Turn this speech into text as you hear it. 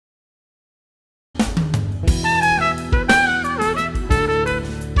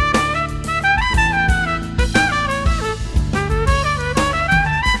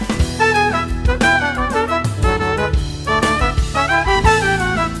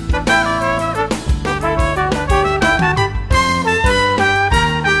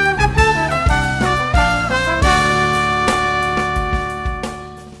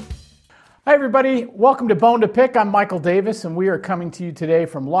everybody. Welcome to Bone to Pick. I'm Michael Davis, and we are coming to you today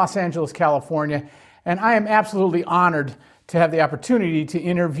from Los Angeles, California. And I am absolutely honored to have the opportunity to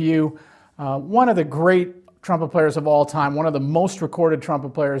interview one of the great trumpet players of all time, one of the most recorded trumpet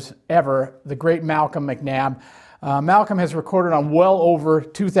players ever, the great Malcolm McNabb. Malcolm has recorded on well over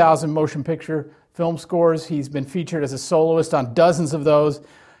 2,000 motion picture film scores. He's been featured as a soloist on dozens of those.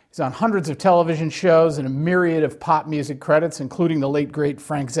 He's on hundreds of television shows and a myriad of pop music credits, including the late, great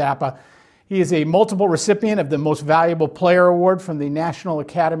Frank Zappa. He is a multiple recipient of the Most Valuable Player Award from the National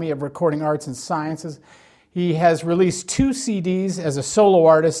Academy of Recording Arts and Sciences. He has released 2 CDs as a solo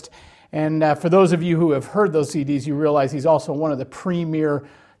artist, and for those of you who have heard those CDs, you realize he's also one of the premier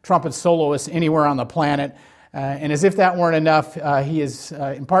trumpet soloists anywhere on the planet. And as if that weren't enough, he is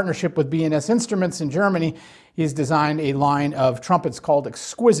in partnership with B&S Instruments in Germany. He's designed a line of trumpets called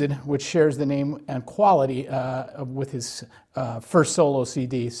Exquisite, which shares the name and quality with his first solo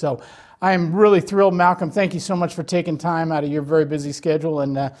CD. So I am really thrilled, Malcolm. Thank you so much for taking time out of your very busy schedule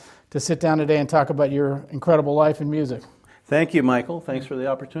and to sit down today and talk about your incredible life in music. Thank you, Michael. Thanks for the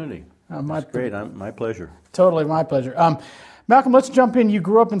opportunity. That's great. My pleasure. Totally my pleasure. Malcolm, let's jump in. You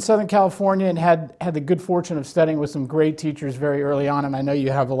grew up in Southern California and had the good fortune of studying with some great teachers very early on, and I know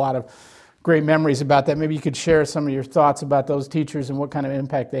you have a lot of great memories about that. Maybe you could share some of your thoughts about those teachers and what kind of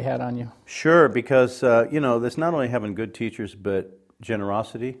impact they had on you. Sure, because, there's not only having good teachers, but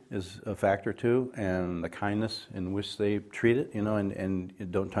generosity is a factor too, and the kindness in which they treat it,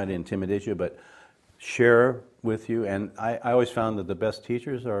 and don't try to intimidate you, but share with you. And I always found that the best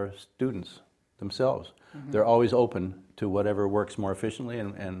teachers are students themselves. Mm-hmm. They're always open to whatever works more efficiently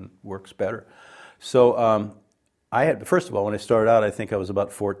and works better. So first of all, when I started out, I think I was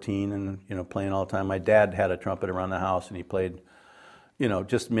about 14 and, playing all the time. My dad had a trumpet around the house and he played,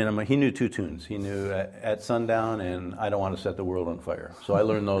 just minimum. He knew 2 tunes. He knew At Sundown and I Don't Want to Set the World on Fire. So I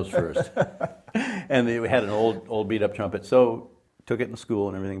learned those first. And we had an old beat up trumpet. So took it in school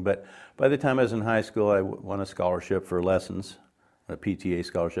and everything. But by the time I was in high school, I won a scholarship for lessons, a PTA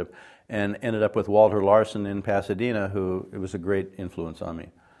scholarship, and ended up with Walter Larson in Pasadena, who it was a great influence on me.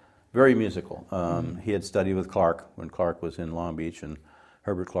 Very musical. He had studied with Clark when Clark was in Long Beach, and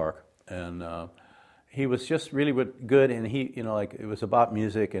Herbert Clark, and he was just really good. And he, it was about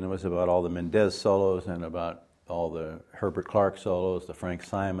music, and it was about all the Mendez solos, and about all the Herbert Clark solos, the Frank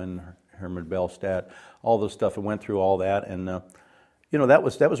Simon, Herman Bellstadt, all the stuff. I went through all that, and that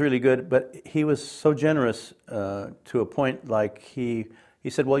was really good. But he was so generous to a point. Like he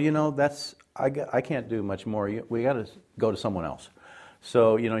said, well, I can't do much more. We got to go to someone else.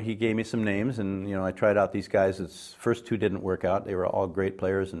 So, he gave me some names, and, I tried out these guys. The first 2 didn't work out. They were all great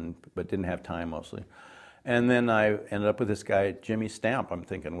players, but didn't have time mostly. And then I ended up with this guy, Jimmy Stamp. I'm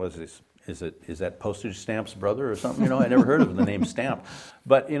thinking, is that Postage Stamp's brother or something? I never heard of the name Stamp.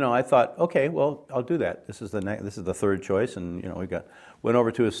 But, I thought, okay, well, I'll do that. This is the 3rd choice, and, went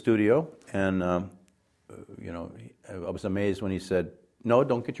over to his studio, and, I was amazed when he said, no,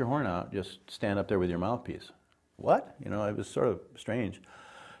 don't get your horn out. Just stand up there with your mouthpiece. What? It was sort of strange.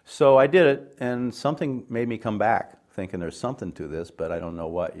 So I did it, and something made me come back, thinking there's something to this, but I don't know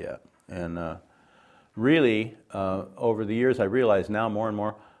what yet. And really, over the years, I realize now more and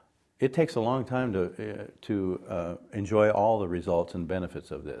more, it takes a long time to enjoy all the results and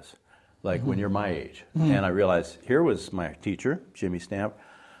benefits of this, like when you're my age. Mm-hmm. And I realized here was my teacher, Jimmy Stamp,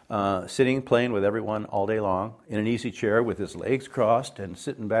 sitting, playing with everyone all day long in an easy chair with his legs crossed and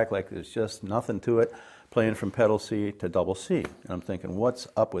sitting back like there's just nothing to it, playing from pedal C to double C. And I'm thinking, what's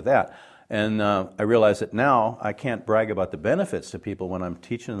up with that? And I realize that now I can't brag about the benefits to people when I'm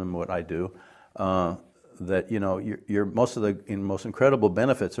teaching them what I do, that, your most incredible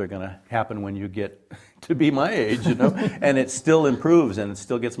benefits are going to happen when you get to be my age, and it still improves and it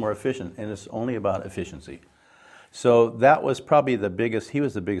still gets more efficient, and it's only about efficiency. So that was probably he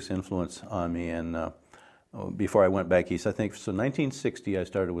was the biggest influence on me. And before I went back east, I think, so 1960 I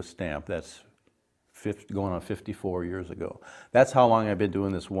started with Stamp. That's going on 54 years ago. That's how long I've been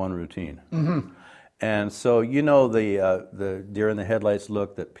doing this one routine. Mm-hmm. And so, the deer in the headlights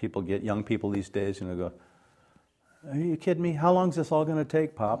look that people get, young people these days, go, are you kidding me? How long is this all going to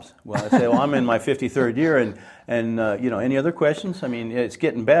take, Pops? Well, I say, well, I'm in my 53rd year, and any other questions? I mean, it's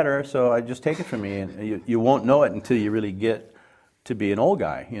getting better, so I just take it from me, and you won't know it until you really get to be an old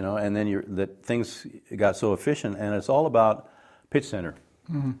guy, and then that things got so efficient, and it's all about pitch center,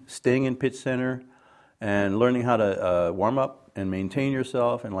 mm-hmm. Staying in pitch center, and learning how to warm up and maintain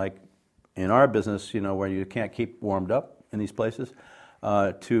yourself, and like in our business, where you can't keep warmed up in these places,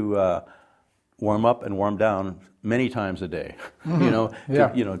 to warm up and warm down many times a day,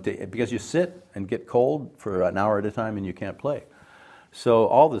 mm-hmm. because you sit and get cold for an hour at a time and you can't play. So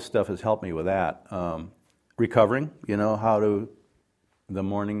all this stuff has helped me with that. Recovering, the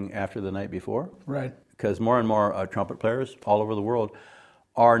morning after the night before. Right. Because more and more trumpet players all over the world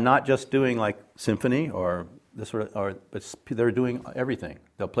are not just doing like symphony or this sort of, but they're doing everything.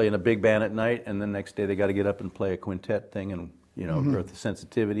 They'll play in a big band at night, and then next day they got to get up and play a quintet thing, and earth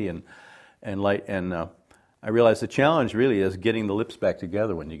sensitivity and light. And I realize the challenge really is getting the lips back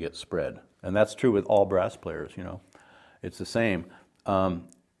together when you get spread, and that's true with all brass players. It's the same.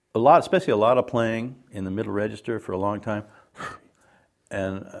 Especially a lot of playing in the middle register for a long time.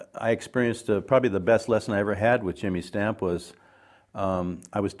 And I experienced probably the best lesson I ever had with Jimmy Stamp was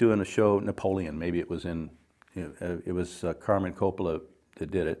I was doing a show, Napoleon. Maybe it was it was Carmen Coppola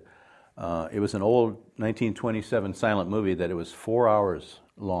that did it. It was an old 1927 silent movie that it was 4 hours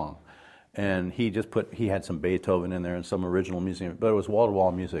long, and he had some Beethoven in there and some original music, but it was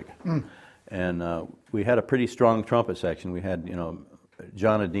wall-to-wall music. And we had a pretty strong trumpet section. We had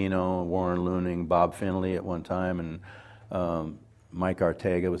John Adino, Warren Looning, Bob Finley at one time, and Mike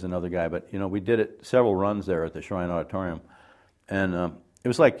Ortega was another guy. But we did it several runs there at the Shrine Auditorium, and it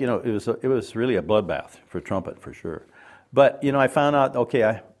was like it was really a bloodbath for trumpet for sure. But I found out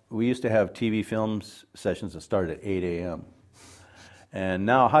we used to have TV films sessions that started at 8 a.m. And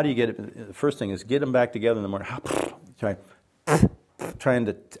now how do you get it? The first thing is get them back together in the morning. Trying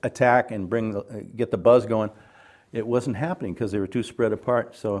to attack and get the buzz going. It wasn't happening because they were too spread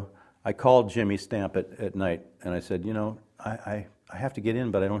apart. So I called Jimmy Stamp at night and I said, I have to get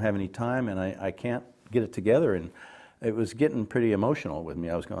in, but I don't have any time and I can't get it together. And it was getting pretty emotional with me.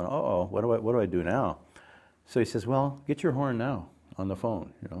 I was going, what do I do now? So he says, well, get your horn now on the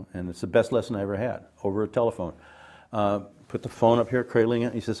phone, and it's the best lesson I ever had over a telephone. Put the phone up here, cradling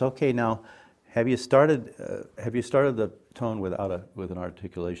it. He says, okay, now have you started the tone with an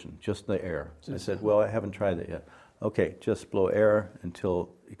articulation, just the air? I said, well, I haven't tried that yet. Okay, just blow air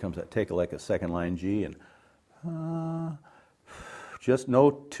until it comes out. Take like a second line G and just no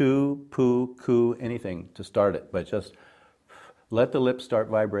tu, pu, ku, anything to start it, but just let the lips start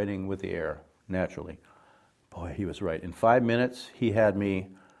vibrating with the air naturally. Boy, he was right. In 5 minutes, he had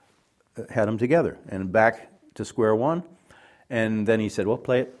them together and back to square one. And then he said, well,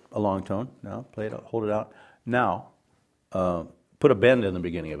 play it a long tone. Now, play it, hold it out. Now, put a bend in the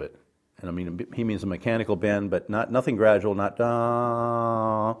beginning of it. And I mean, he means a mechanical bend, but nothing gradual, not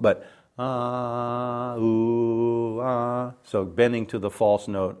da, but ooh, ah. So bending to the false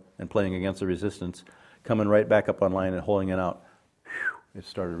note and playing against the resistance, coming right back up on line and holding it out. Whew, it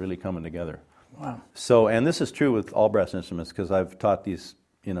started really coming together. Wow. So, and this is true with all brass instruments because I've taught these,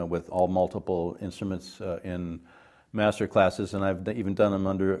 with all multiple instruments in master classes, and I've even done them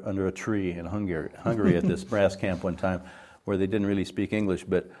under a tree in Hungary at this brass camp one time, where they didn't really speak English,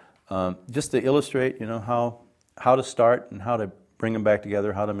 but just to illustrate, how to start and how to bring them back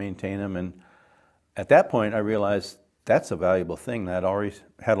together, how to maintain them, and at that point I realized that's a valuable thing. I'd already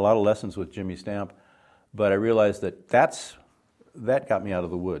had a lot of lessons with Jimmy Stamp, but I realized that got me out of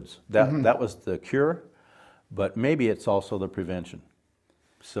the woods. That was the cure, but maybe it's also the prevention.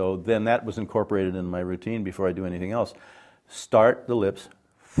 So then that was incorporated in my routine before I do anything else. Start the lips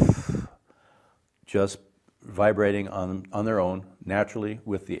just vibrating on their own, naturally,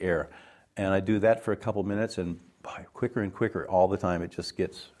 with the air. And I do that for a couple minutes, and quicker and quicker all the time, it just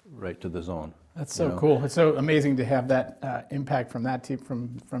gets right to the zone. That's so cool. It's so amazing to have that impact from that team,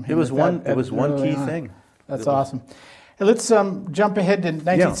 from him. It was one key thing. That's awesome. Hey, let's jump ahead to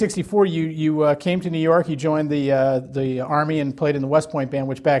 1964. You came to New York. You joined the Army and played in the West Point Band,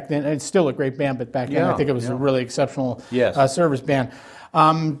 which back then, and it's still a great band, but back then I think it was a really exceptional service band.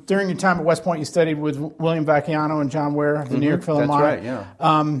 During your time at West Point, you studied with William Vacchiano and John Ware of the New York Philharmonic. That's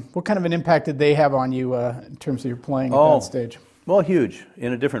right, what kind of an impact did they have on you in terms of your playing at that stage? Well, huge,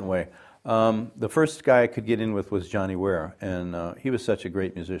 in a different way. The first guy I could get in with was Johnny Ware, and he was such a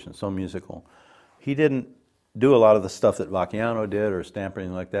great musician, so musical. He didn't do a lot of the stuff that Vacchiano did or Stamp or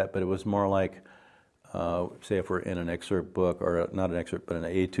anything like that, but it was more like, say if we're in an excerpt book, or not an excerpt, but an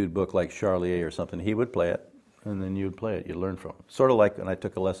etude book like Charlier or something, he would play it, and then you'd play it, you'd learn from it. Sort of like when I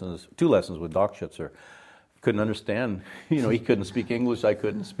took 2 lessons with Doc Schutzer. Couldn't understand, he couldn't speak English, I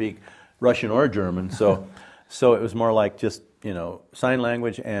couldn't speak Russian or German, so it was more like just, sign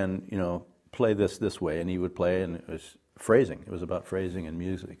language and, play this way, and he would play, and it was phrasing. It was about phrasing and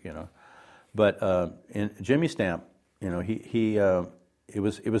music, But in Jimmy Stamp, it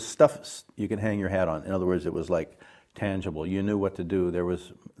was stuff you could hang your hat on. In other words, it was like tangible. You knew what to do. There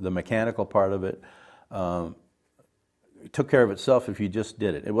was the mechanical part of it. It took care of itself if you just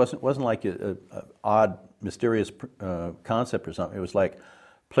did it. It wasn't like a odd, mysterious concept or something. It was like,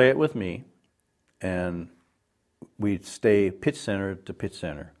 play it with me, and we'd stay pitch center to pitch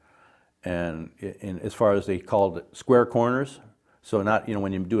center. And as far as they called it, square corners, so not,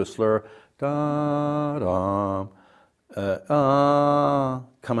 when you do a slur, da-da,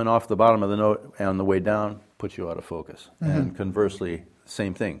 coming off the bottom of the note on the way down puts you out of focus. And conversely,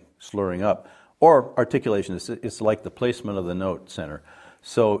 same thing, slurring up. Or articulation, it's like the placement of the note center.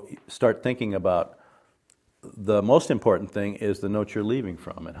 So start thinking about the most important thing is the note you're leaving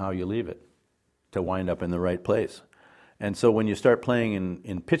from and how you leave it to wind up in the right place. And so when you start playing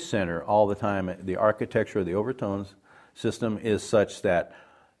in pitch center all the time, the architecture of the overtones system is such that,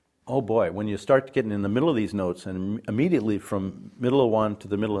 oh boy, when you start getting in the middle of these notes and immediately from middle of one to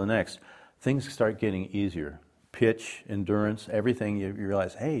the middle of the next, things start getting easier. Pitch, endurance, everything, you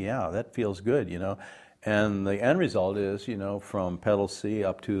realize, hey, yeah, that feels good, And the end result is, from pedal C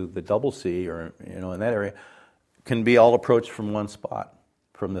up to the double C or, in that area, can be all approached from one spot,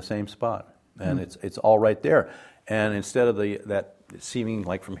 from the same spot. And it's all right there. And instead of that seeming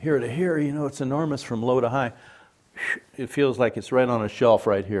like from here to here, it's enormous from low to high, it feels like it's right on a shelf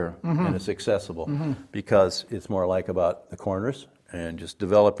right here, and it's accessible because it's more like about the corners and just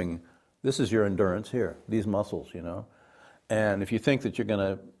developing. This is your endurance here, these muscles, And if you think that you're going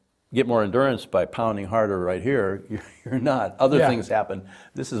to get more endurance by pounding harder right here, you're not. Other things happen.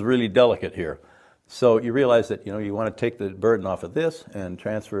 This is really delicate here. So you realize that, you want to take the burden off of this and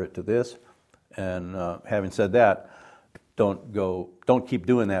transfer it to this. And having said that, don't keep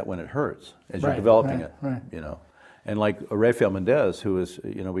doing that when it hurts as you're developing it, And like Rafael Mendez, who is,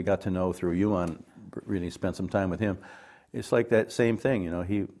 we got to know through Yuan, really spent some time with him. It's like that same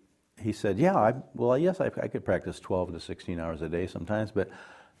thing, He said, yes, I could practice 12 to 16 hours a day sometimes, but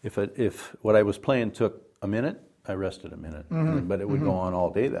if what I was playing took a minute, I rested a minute. But it would go on all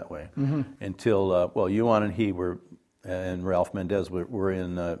day that way until, Yuan and he were, and Ralph Mendez were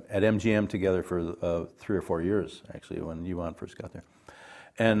in at MGM together for 3 or 4 years, actually, when Yuan first got there.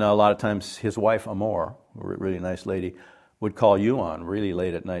 And a lot of times his wife, Amor, a really nice lady, would call Yuan really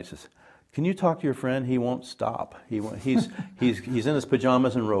late at night, says, can you talk to your friend? He won't stop. He's in his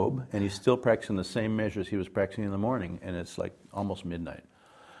pajamas and robe, and he's still practicing the same measures he was practicing in the morning, and it's like almost midnight.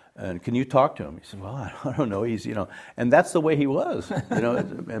 And can you talk to him? He said, well, I don't know. He's, and that's the way he was.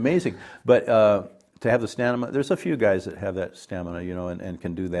 It's amazing. But to have the stamina, there's a few guys that have that stamina, and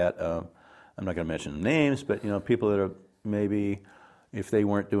can do that. I'm not going to mention names, but people that are maybe, if they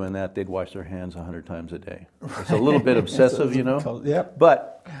weren't doing that, they'd wash their hands 100 times a day. It's a little bit obsessive, Yep.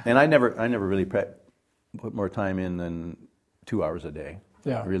 But, and I never really put more time in than 2 hours a day,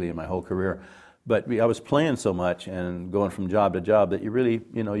 really, in my whole career. But I was playing so much and going from job to job that you really,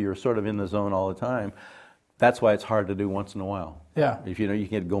 you're sort of in the zone all the time. That's why it's hard to do once in a while. Yeah. If you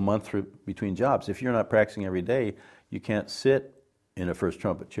can go a month through between jobs. If you're not practicing every day, you can't sit in a first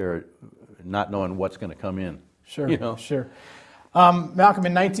trumpet chair not knowing what's going to come in. Sure, sure. Malcolm,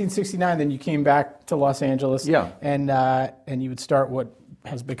 in 1969, then you came back to Los Angeles. Yeah. And you would start what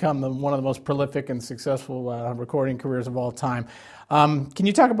has become one of the most prolific and successful recording careers of all time. Can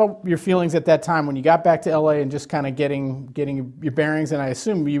you talk about your feelings at that time when you got back to LA and just kind of getting your bearings? And I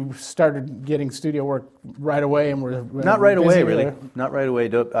assume you started getting studio work right away and were not right away, really. Not right away.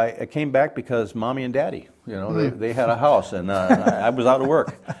 I came back because Mommy and Daddy, they had a house and I was out of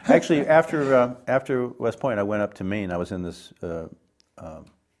work. Actually, after West Point, I went up to Maine. I was in this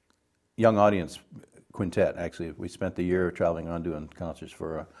young audience quintet. Actually, we spent the year traveling on doing concerts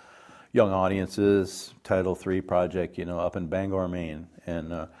for young audiences, Title III project, up in Bangor, Maine.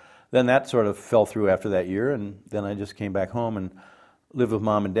 And then that sort of fell through after that year, and then I just came back home and lived with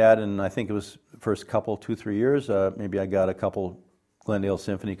Mom and Dad, and I think it was the first 2-3 years, maybe I got a couple Glendale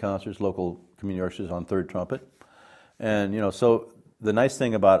Symphony concerts, local community orchestras on third trumpet. And, so the nice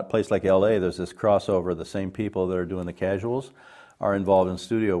thing about a place like LA, there's this crossover, the same people that are doing the casuals are involved in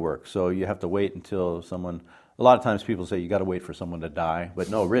studio work. So you have to wait until someone... A lot of times people say you got to wait for someone to die, but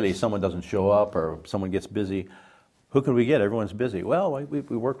no, really, someone doesn't show up or someone gets busy. Who can we get? Everyone's busy. Well, we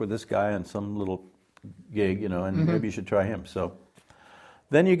work with this guy on some little gig, and maybe you should try him. So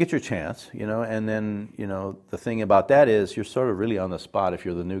then you get your chance, and then, the thing about that is you're sort of really on the spot if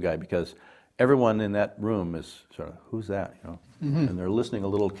you're the new guy because everyone in that room is sort of, who's that, and they're listening a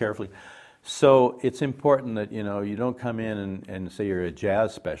little carefully. So it's important that, you don't come in and say you're a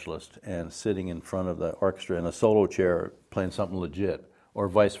jazz specialist and sitting in front of the orchestra in a solo chair playing something legit, or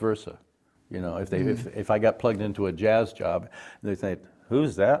vice versa. If I got plugged into a jazz job, they think,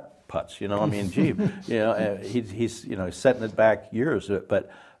 who's that putz? He's setting it back years.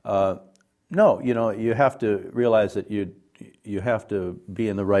 But no, you have to realize that you have to be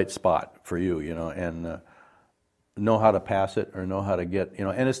in the right spot for you, and know how to pass it or know how to get,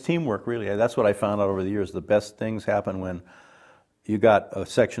 and it's teamwork really. That's what I found out over the years. The best things happen when you got a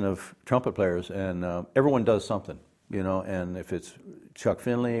section of trumpet players and everyone does something, and if it's Chuck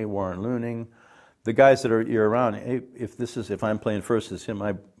Finley, Warren Looning, the guys that you're around, hey, if I'm playing first, it's in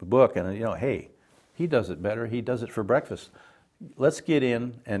my book, and hey, he does it better, he does it for breakfast. Let's get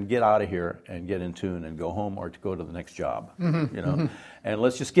in and get out of here and get in tune and go home or to go to the next job, and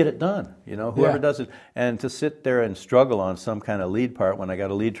let's just get it done, whoever does it. And to sit there and struggle on some kind of lead part when I got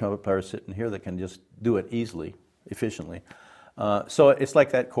a lead trumpet player sitting here that can just do it easily, efficiently. So it's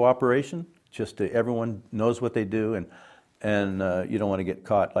like that cooperation, just everyone knows what they do, and you don't want to get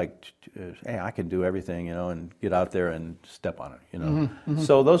caught like, hey, I can do everything, and get out there and step on it,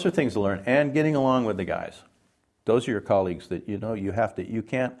 So those are things to learn, and getting along with the guys. Those are your colleagues that you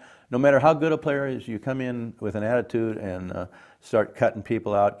can't, no matter how good a player is, you come in with an attitude and start cutting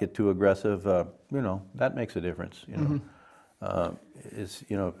people out, get too aggressive, that makes a difference,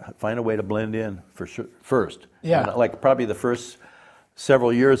 find a way to blend in for sure, first. Yeah. And like probably the first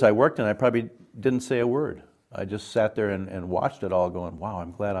several years I worked in, I probably didn't say a word. I just sat there and watched it all going, wow,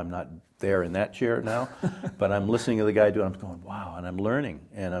 I'm glad I'm not there in that chair now, but I'm listening to the guy do it, I'm going, wow, and I'm learning,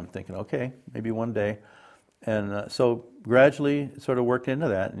 and I'm thinking, okay, maybe one day. And so gradually sort of worked into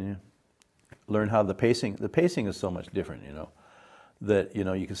that, and you learn how the pacing is so much different, that,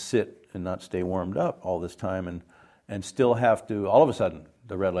 you can sit and not stay warmed up all this time and still have to, all of a sudden,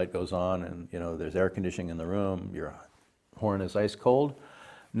 the red light goes on and, there's air conditioning in the room, your horn is ice cold,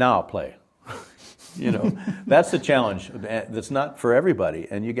 now play. That's the challenge. That's not for everybody,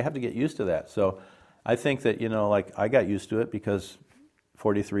 and you have to get used to that. So I think that, like I got used to it because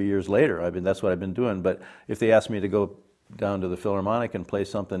 43 years later, that's what I've been doing. But if they ask me to go down to the Philharmonic and play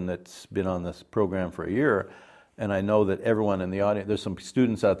something that's been on this program for a year, and I know that everyone in the audience, there's some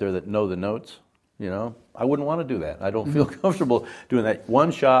students out there that know the notes, I wouldn't want to do that. I don't feel comfortable doing that.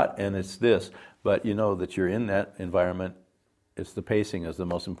 One shot and it's this, but that you're in that environment. It's the pacing is the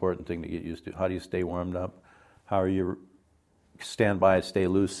most important thing to get used to. How do you stay warmed up? How are you stand by, stay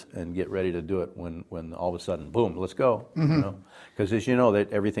loose, and get ready to do it when all of a sudden, boom, let's go. Because as you know,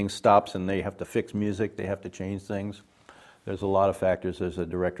 that everything stops and they have to fix music, they have to change things. There's a lot of factors. There's a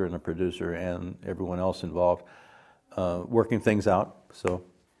director and a producer and everyone else involved working things out. So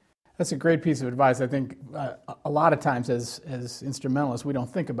that's a great piece of advice. I think a lot of times as instrumentalists, we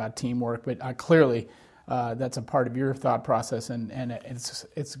don't think about teamwork, but clearly that's a part of your thought process, and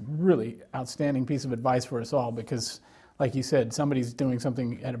it's really outstanding piece of advice for us all because, like you said, somebody's doing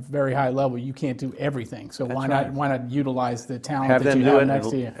something at a very high level. You can't do everything, so why not utilize the talent that you have next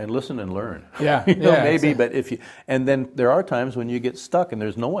to you? And listen and learn. Yeah, maybe. But and then there are times when you get stuck and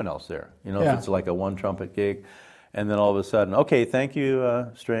there's no one else there. If it's like a one trumpet gig, and then all of a sudden, okay, thank you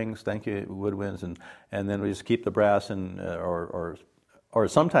strings, thank you woodwinds, and then we just keep the brass and or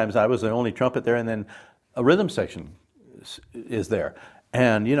sometimes I was the only trumpet there, and then a rhythm section is there,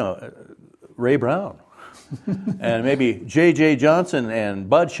 and Ray Brown. And maybe J.J. Johnson and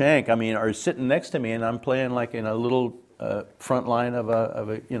Bud Shank, are sitting next to me, and I'm playing like in a little front line of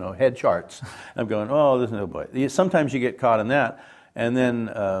a head charts. I'm going, oh, there's no boy. Sometimes you get caught in that, and then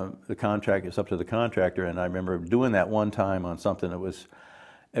it's up to the contractor. And I remember doing that one time on something that was.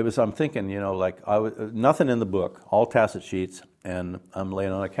 I'm thinking, nothing in the book, all tacit sheets, and I'm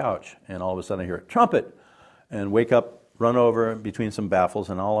laying on a couch, and all of a sudden I hear trumpet, and wake up. Run over between some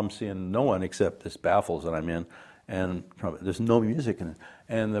baffles, and all I'm seeing, no one except this baffles that I'm in, and there's no music in it.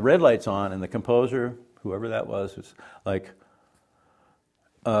 And the red light's on, and the composer, whoever that was, is like,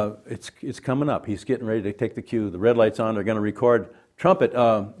 it's coming up. He's getting ready to take the cue. The red light's on. They're going to record trumpet.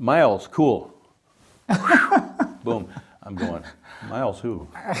 Miles, cool. Boom. I'm going, Miles who?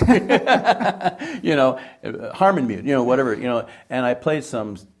 Harmon mute, whatever, and I played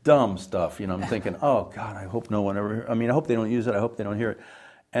some dumb stuff, I'm thinking, oh God, I hope no one ever, I hope they don't use it, I hope they don't hear it.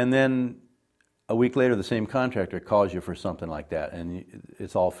 And then a week later, the same contractor calls you for something like that, and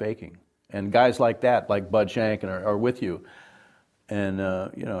it's all faking. And guys like that, like Bud Shank, are with you, and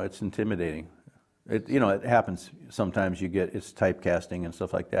it's intimidating. It happens sometimes. It's typecasting and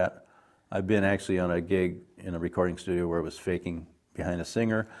stuff like that. I've been actually on a gig in a recording studio where it was faking behind a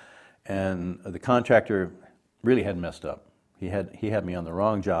singer, and the contractor really had messed up. He had me on the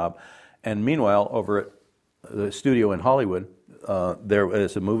wrong job, and meanwhile, over at the studio in Hollywood, there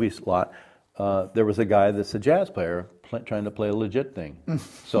was a movie lot. There was a guy that's a jazz player trying to play a legit thing.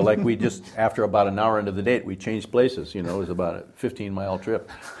 So like we just, after about an hour into the date, we changed places. It was about a 15-mile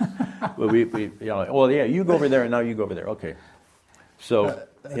trip. But you go over there, and now you go over there. Okay. So,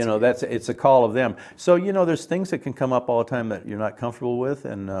 it's a call of them. So, there's things that can come up all the time that you're not comfortable with,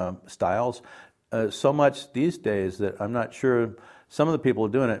 and styles. so much these days that I'm not sure some of the people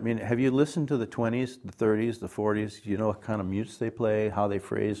doing it. I mean, have you listened to the 20s, the 30s, the 40s? You know what kind of mutes they play, how they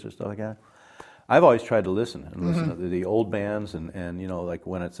phrase or stuff like that? I've always tried to listen to the old bands and you know, like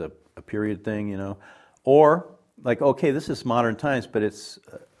when it's a period thing, you know. Or, like, okay, this is modern times, but it's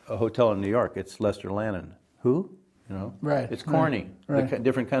a hotel in New York. It's Lester Lannon. Who? You know? Right. It's corny. Right.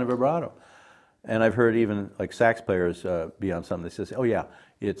 Different kind of vibrato. And I've heard even like sax players be on something that says, "Oh yeah,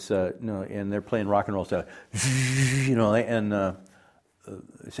 it's you know," and they're playing rock and roll style, you know, and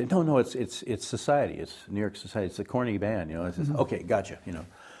they say, "No, it's society. It's New York society. It's a corny band, you know." It says, "Okay, gotcha," you know.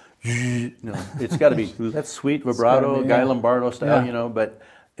 No, it's got to be that sweet vibrato, Guy Lombardo style, you know. But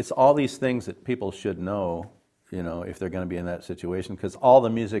it's all these things that people should know, you know, if they're going to be in that situation. Because all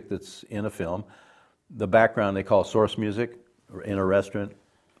the music that's in a film, the background they call source music, in a restaurant,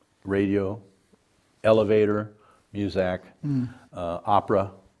 radio, elevator, muzak,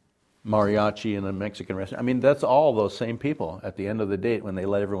 opera, mariachi in a Mexican restaurant. I mean, that's all those same people at the end of the date when they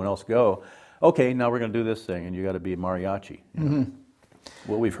let everyone else go. Okay, now we're going to do this thing, and you got to be mariachi. You know?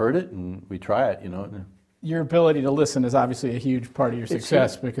 Well, we've heard it, and we try it, you know. Your ability to listen is obviously a huge part of your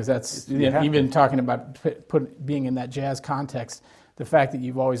success, because that's, even talking about being in that jazz context, the fact that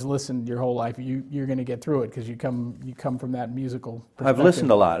you've always listened your whole life, you're going to get through it because you come from that musical perspective. I've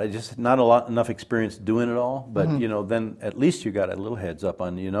listened a lot. I just not enough experience doing it all, but you know, then at least you got a little heads up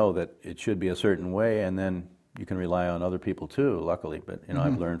on, you know, that it should be a certain way, and then you can rely on other people too, luckily. But you know,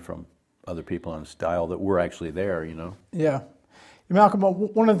 I've learned from other people on style that were actually there, you know. Yeah. Malcolm,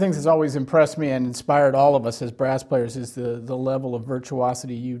 one of the things that's always impressed me and inspired all of us as brass players is the level of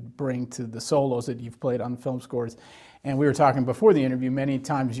virtuosity you bring to the solos that you've played on film scores. And we were talking before the interview, many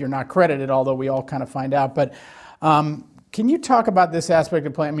times you're not credited, although we all kind of find out. But can you talk about this aspect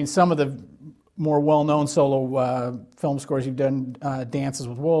of playing? I mean, some of the more well-known solo film scores you've done, Dances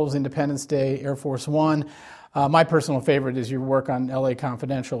with Wolves, Independence Day, Air Force One. My personal favorite is your work on L.A.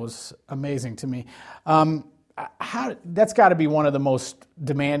 Confidential was amazing to me. That's got to be one of the most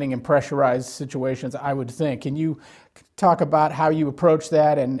demanding and pressurized situations, I would think. Can you talk about how you approach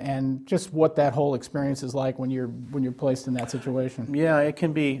that and just what that whole experience is like when you're placed in that situation? Yeah, it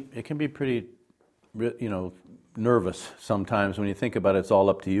can be pretty, you know, nervous sometimes when you think about it. It's all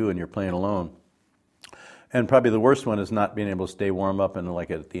up to you and you're playing alone. And probably the worst one is not being able to stay warm up and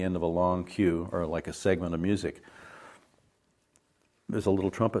like at the end of a long cue or like a segment of music. There's a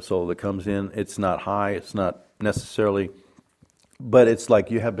little trumpet solo that comes in. It's not high. It's not necessarily, but it's like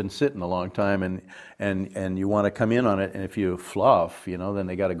you have been sitting a long time, and you want to come in on it. And if you fluff, you know, then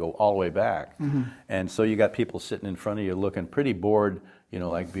they got to go all the way back. And so you got people sitting in front of you looking pretty bored, you know,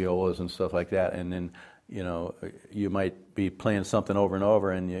 like violas and stuff like that. And then, you know, you might be playing something over and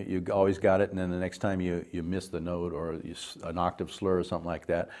over, and you always got it, and then the next time you miss the note or an octave slur or something like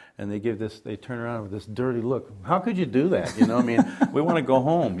that, and they turn around with this dirty look. How could you do that? You know, I mean, we want to go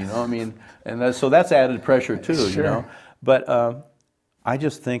home. You know, I mean, and so that's added pressure too. Sure. You know, but I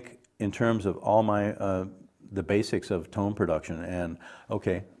just think in terms of all my the basics of tone production, and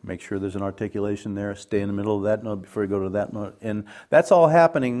okay, make sure there's an articulation there. Stay in the middle of that note before you go to that note, and that's all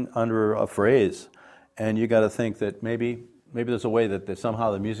happening under a phrase. And you got to think that maybe there's a way that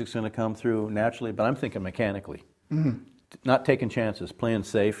somehow the music's going to come through naturally, but I'm thinking mechanically. Not taking chances, playing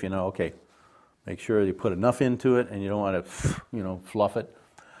safe, you know, okay, make sure you put enough into it and you don't want to, you know, fluff it.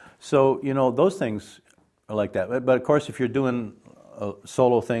 So, you know, those things are like that. But of course, if you're doing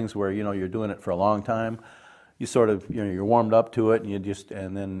solo things where, you know, you're doing it for a long time, you sort of, you know, you're warmed up to it,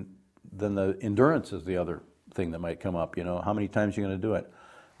 and then the endurance is the other thing that might come up, you know, how many times you're going to do it.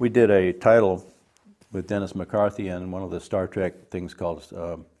 We did a title with Dennis McCarthy and one of the Star Trek things called,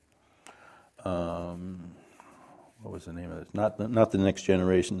 what was the name of it? Not the Next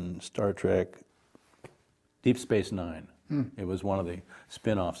Generation Star Trek, Deep Space Nine. It was one of the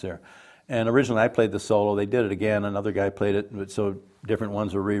spin-offs there. And originally I played the solo. They did it again. Another guy played it, so different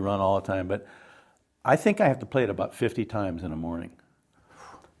ones are rerun all the time. But I think I have to play it about 50 times in a morning.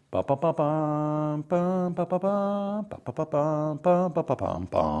 Ba ba ba bum bum ba ba bum ba ba ba bum bum ba ba bum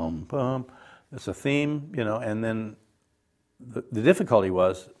bum bum. It's a theme, you know, and then the difficulty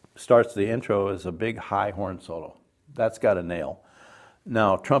starts the intro as a big high horn solo. That's got a nail.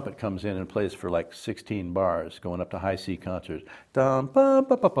 Now trumpet comes in and plays for like 16 bars, going up to high C concerts. Dum bum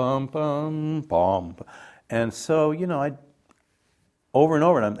ba ba bum bum bum. And so, you know, over and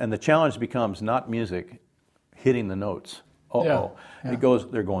over, and the challenge becomes not music, hitting the notes. Yeah. They're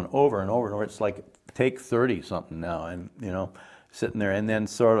going over and over and over. It's like take 30 something now, and you know, sitting there, and then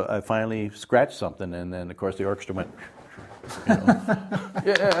sort of I finally scratched something, and then of course the orchestra went, You know?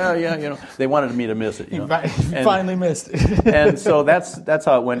 Yeah, you know. They wanted me to miss it. You know? You finally missed it. And so that's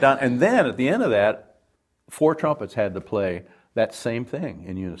how it went down. And then at the end of that, 4 trumpets had to play that same thing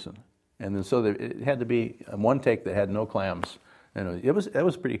in unison. And then so it had to be one take that had no clams. And it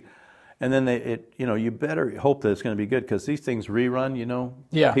was pretty. And then you better hope that it's going to be good because these things rerun. You know,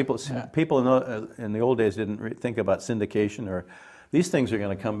 yeah. People in the old days didn't think about syndication or. These things are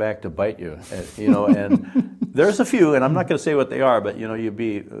going to come back to bite you, you know. And there's a few, and I'm not going to say what they are, but you know, you'd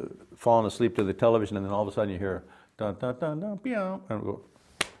be falling asleep to the television, and then all of a sudden you hear dun dun dun dun, and I go,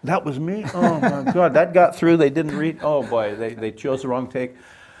 that was me. Oh my God, that got through. They didn't read. Oh boy, they chose the wrong take.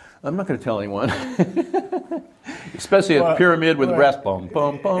 I'm not going to tell anyone, especially at the pyramid with the brass boom,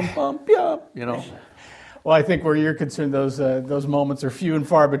 boom, boom, boom, yeah, you know. Well, I think where you're concerned, those moments are few and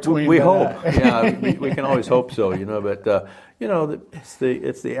far between. We hope, yeah, we can always hope so, you know. But you know, it's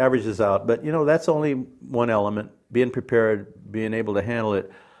the averages out. But you know, that's only one element. Being prepared, being able to handle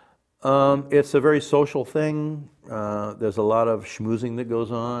it. It's a very social thing. There's a lot of schmoozing that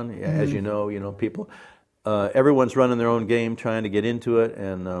goes on, as you know, people. Everyone's running their own game, trying to get into it,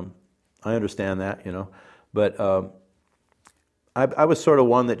 and I understand that, you know. But I was sort of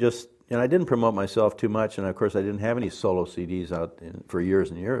one that just. And I didn't promote myself too much, and of course I didn't have any solo CDs out for years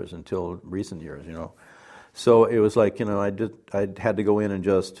and years until recent years, you know. So it was like, you know, I had to go in and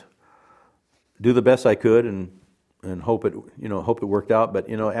just do the best I could and hope it worked out. But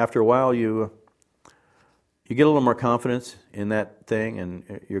you know, after a while you get a little more confidence in that thing,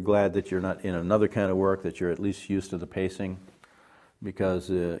 and you're glad that you're not in another kind of work, that you're at least used to the pacing, because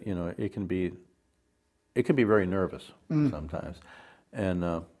you know, it can be very nervous sometimes,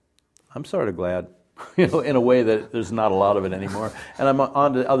 and. I'm sort of glad, you know, in a way that there's not a lot of it anymore. And I'm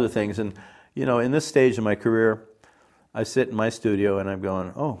on to other things. And, you know, in this stage of my career, I sit in my studio and I'm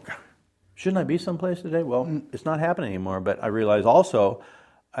going, oh, shouldn't I be someplace today? Well, it's not happening anymore. But I realize also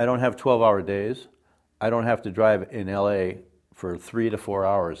I don't have 12-hour days. I don't have to drive in L.A. for 3 to 4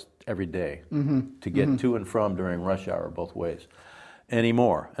 hours every day to get to and from during rush hour both ways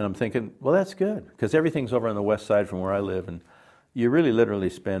anymore. And I'm thinking, well, that's good because everything's over on the west side from where I live. And you really literally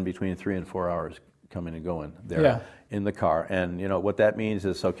spend between 3 and 4 hours coming and going there in the car. And you know what that means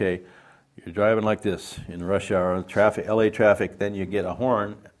is, okay, you're driving like this in rush hour traffic, LA traffic, then you get a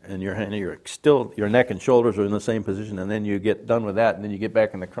horn and your neck and shoulders are in the same position, and then you get done with that and then you get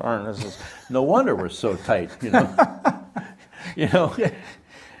back in the car and this is no wonder we're so tight, you know. You know. Yeah.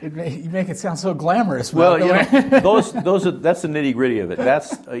 You make it sound so glamorous. Well, you know, that's the nitty gritty of it.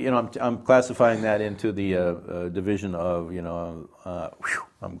 That's you know, I'm classifying that into the division of, you know,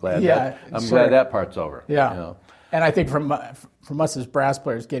 I'm glad glad that part's over. Yeah, you know. And I think from us as brass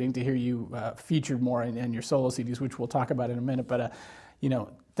players, getting to hear you featured more in your solo CDs, which we'll talk about in a minute, but you know,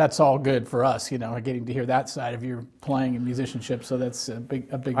 that's all good for us, you know, getting to hear that side of your playing and musicianship. So that's a big.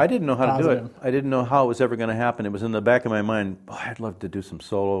 I didn't know how positive. to do it. I didn't know how it was ever going to happen. It was in the back of my mind. Oh, I'd love to do some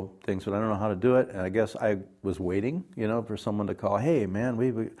solo things, but I don't know how to do it. And I guess I was waiting, you know, for someone to call. Hey,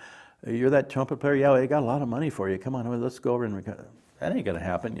 man, you're that trumpet player. Yeah, we got a lot of money for you. Come on, let's go over and record. That ain't going to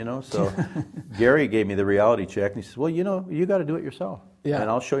happen, you know. So Gary gave me the reality check, and he says, well, you know, you got to do it yourself, and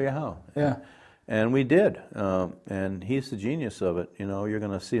I'll show you how. Yeah. And we did, and he's the genius of it. You know, you're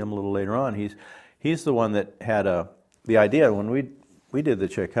going to see him a little later on. He's the one that had the idea when we did the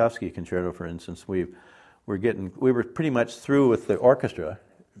Tchaikovsky concerto, for instance. We were pretty much through with the orchestra,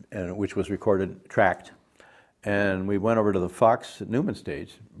 which was recorded tracked, and we went over to the Fox Newman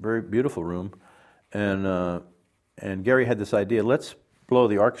stage, very beautiful room, and Gary had this idea: let's blow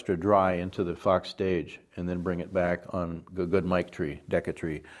the orchestra dry into the Fox stage, and then bring it back on a good mic tree, Decca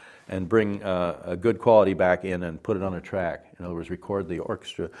tree. And bring a good quality back in and put it on a track. In other words, record the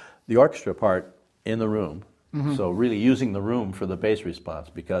orchestra part in the room. So really using the room for the bass response,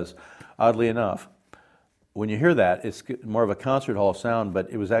 because oddly enough, when you hear that, it's more of a concert hall sound, but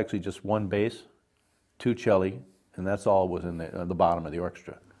it was actually just one bass, 2 celli, and that's all was in the bottom of the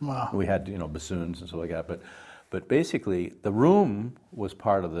orchestra. Wow. We had, you know, bassoons and stuff like that, but basically the room was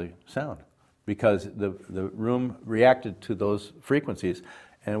part of the sound because the room reacted to those frequencies.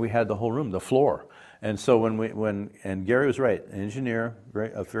 And we had the whole room, the floor. And so and Gary was right, an engineer,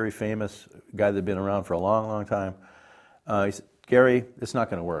 a very famous guy that had been around for a long, long time. He said, Gary, it's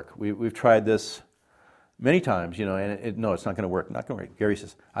not going to work. We've tried this many times, you know, and no, it's not going to work. Not going to work. Gary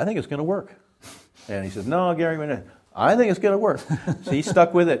says, I think it's going to work. And he says, no, Gary, I think it's going to work. So he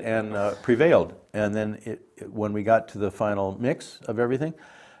stuck with it and prevailed. And then when we got to the final mix of everything,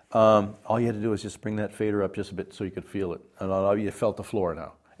 all you had to do was just bring that fader up just a bit so you could feel it. And all you felt the floor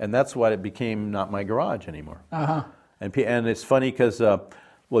now. And that's why it became not my garage anymore. And it's funny because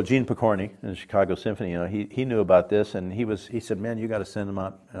well, Gene Pokorny in the Chicago Symphony, he knew about this, and he said, man, you got to send them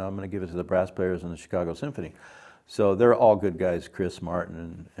out. I'm going to give it to the brass players in the Chicago Symphony. So they're all good guys, Chris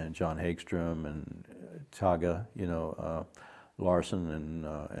Martin and John Hagstrom and Taga, Larson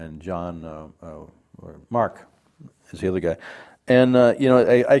and John, or Mark is the other guy. And,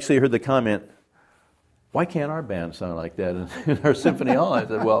 I actually heard the comment, why can't our band sound like that in our symphony hall? I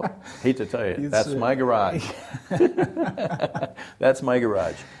said, well, hate to tell you, that's my garage. That's my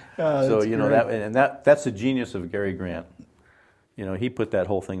garage. So, that's the genius of Gary Grant. He put that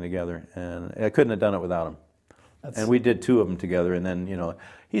whole thing together, and I couldn't have done it without him. And we did 2 of them together, and then,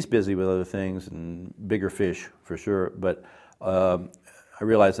 he's busy with other things and bigger fish for sure, but I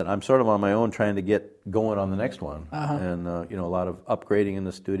realized that I'm sort of on my own trying to get going on the next one. And, a lot of upgrading in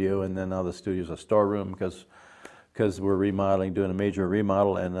the studio, and then now the studio's a storeroom because we're remodeling, doing a major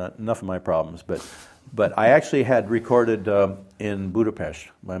remodel, and enough of my problems. But I actually had recorded in Budapest,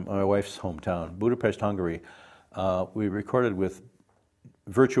 my wife's hometown, Budapest, Hungary. We recorded with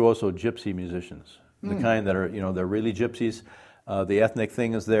virtuoso gypsy musicians, the kind that are, they're really gypsies. The ethnic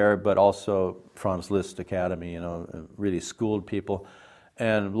thing is there, but also Franz Liszt Academy, really schooled people.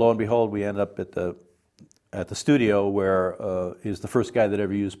 And lo and behold, we end up at the studio where he's the first guy that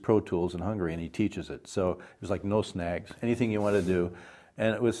ever used Pro Tools in Hungary, and he teaches it. So it was like no snags, anything you want to do.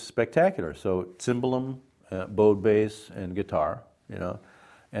 And it was spectacular. So cymbalum, bowed bass, and guitar,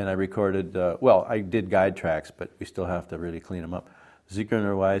 And I recorded, I did guide tracks, but we still have to really clean them up.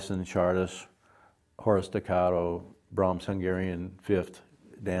 Zigeuner Weissen, Chardas, Horace Staccato, Brahms Hungarian Fifth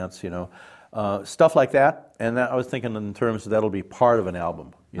Dance, stuff like that. And I was thinking in terms of that'll be part of an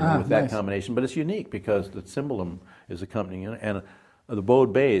album, with that combination. But it's unique because the cymbalum is accompanying it, and the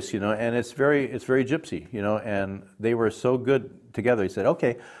bowed bass, and it's very gypsy, And they were so good together. He said,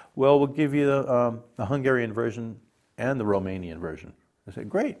 "Okay, well, we'll give you the Hungarian version and the Romanian version." I said,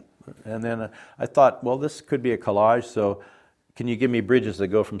 "Great." And then I thought, well, this could be a collage. So, can you give me bridges that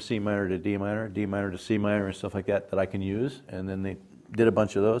go from C minor to D minor to C minor, and stuff like that I can use? And then they did a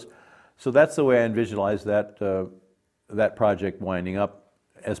bunch of those. So that's the way I visualized that project winding up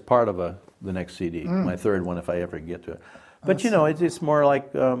as part of the next CD, my third one if I ever get to it. But it's more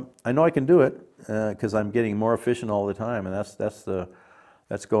like I know I can do it because I'm getting more efficient all the time, and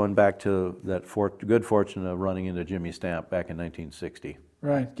that's going back to that good fortune of running into Jimmy Stamp back in 1960.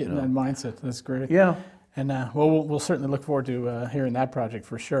 Right, getting that mindset. That's great. Yeah. And we'll certainly look forward to hearing that project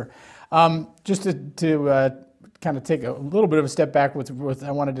for sure. Just to kind of take a little bit of a step back with I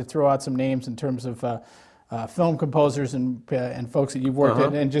wanted to throw out some names in terms of film composers and folks that you've worked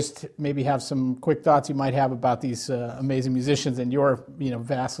with, and just maybe have some quick thoughts you might have about these amazing musicians and your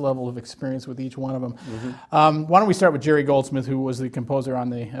vast level of experience with each one of them. Why don't we start with Jerry Goldsmith, who was the composer on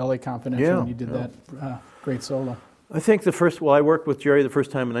the L.A. Confidential, and you did that great solo. I think I worked with Jerry the first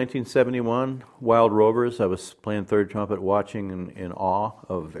time in 1971, Wild Rovers. I was playing third trumpet, watching in awe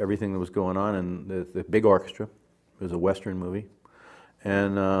of everything that was going on, and the big orchestra. It was a Western movie.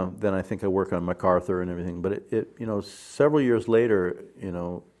 And then I think I worked on MacArthur and everything. But it several years later,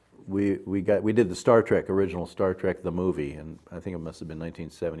 we did the Star Trek, original Star Trek, the movie, and I think it must have been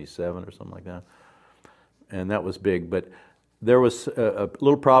 1977 or something like that. And that was big. But there was a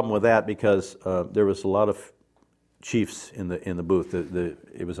little problem with that because there was a lot of chiefs in the booth.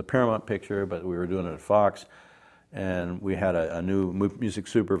 It was a Paramount picture, but we were doing it at Fox, and we had a new music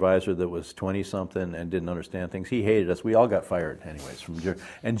supervisor that was 20-something and didn't understand things. He hated us. We all got fired, anyways, from Jerry.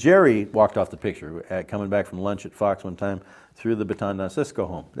 And Jerry walked off the picture. Coming back from lunch at Fox one time, threw the baton down. Let's go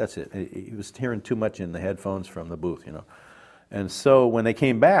home. That's it. He was hearing too much in the headphones from the booth, And so when they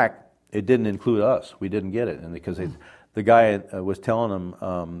came back, it didn't include us. We didn't get it, and because the guy was telling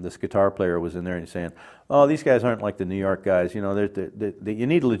them, this guitar player was in there and he's saying, "Oh, these guys aren't like the New York guys. You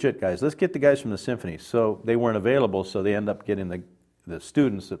need legit guys. Let's get the guys from the symphony." So they weren't available, so they end up getting the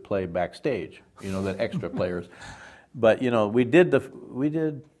students that play backstage, the extra players. But we did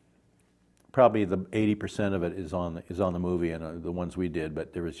probably the 80% of it is on the movie and the ones we did.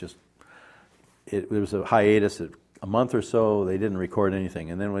 But there was there was a hiatus of a month or so. They didn't record anything,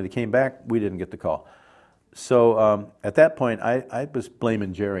 and then when they came back, we didn't get the call. So at that point, I was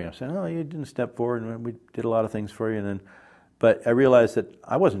blaming Jerry. I said, "Oh, you didn't step forward, and we did a lot of things for you." But I realized that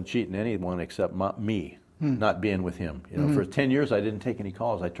I wasn't cheating anyone except me, not being with him. For 10 years, I didn't take any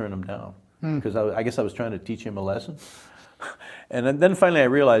calls. I turned them down because I guess I was trying to teach him a lesson. And then finally, I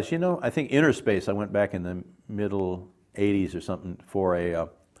realized, I think Inner Space. I went back in the middle '80s or something for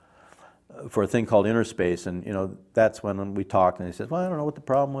a thing called Inner Space, and that's when we talked, and he said, "Well, I don't know what the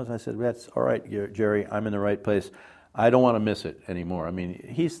problem was." I said, "That's all right, Jerry, I'm in the right place. I don't want to miss it anymore." I mean,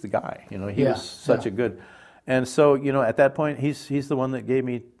 he's the guy, he was such a good, And so, at that point, he's the one that gave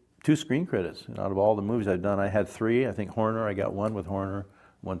me 2 screen credits. And out of all the movies I've done, I had 3. I think Horner, I got 1 with Horner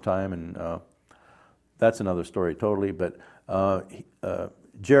one time, and that's another story totally. But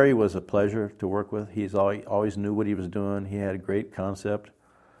Jerry was a pleasure to work with. He's always knew what he was doing. He had a great concept.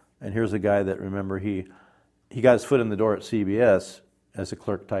 And here's a guy that, remember, he got his foot in the door at CBS as a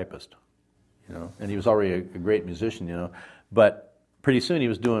clerk typist, and he was already a great musician, But pretty soon he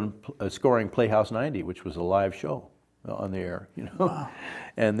was scoring Playhouse 90, which was a live show on the air, Wow.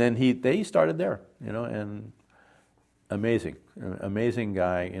 And then they started there, and amazing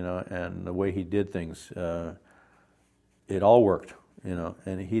guy, and the way he did things, it all worked,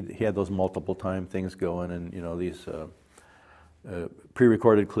 and he had those multiple time things going, and these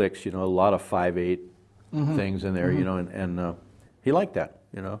pre-recorded clicks, a lot of 5/8 things in there, and he liked that,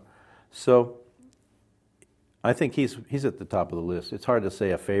 So I think he's at the top of the list. It's hard to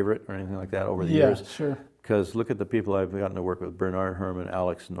say a favorite or anything like that over the years. Yeah, sure. Because look at the people I've gotten to work with: Bernard Herrmann,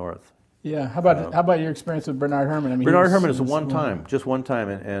 Alex North. Yeah. How about your experience with Bernard Herrmann? I mean, Bernard Herrmann is just one time,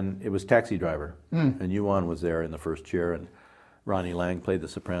 and it was Taxi Driver, and Yuan was there in the first chair, and Ronnie Lang played the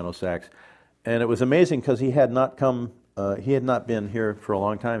soprano sax, and it was amazing because he had not been here for a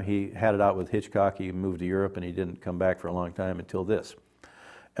long time. He had it out with Hitchcock. He moved to Europe, and he didn't come back for a long time until this,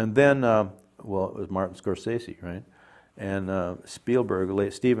 and then it was Martin Scorsese, right? And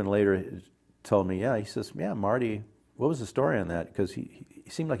Steven later told me, he says, Marty, what was the story on that? Because he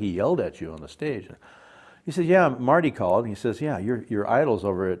seemed like he yelled at you on the stage. He said, Marty called. And he says, your idol's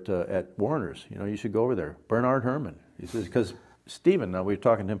over at Warner's. You should go over there. Bernard Herrmann. He says, because Steven, we were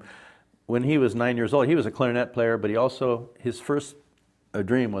talking to him, when he was 9 years old, he was a clarinet player, but his first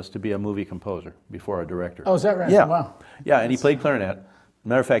dream was to be a movie composer before a director. Oh, is that right? Yeah. Wow. Yeah, and he played clarinet.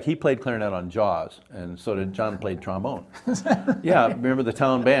 Matter of fact, he played clarinet on Jaws, and so did John played trombone. Yeah, remember the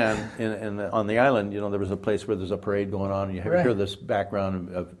town band on the island, there was a place where there's a parade going on, and you hear this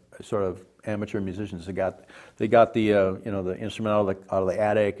background of sort of amateur musicians. They got the the instrument out of the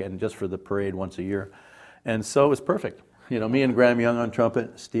attic, and just for the parade once a year. And so it was perfect. Me and Graham Young on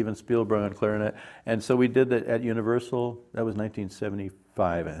trumpet, Steven Spielberg on clarinet. And so we did that at Universal. That was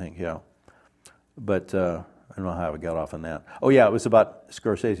 1975, I think, But I don't know how we got off on that. Oh, yeah, it was about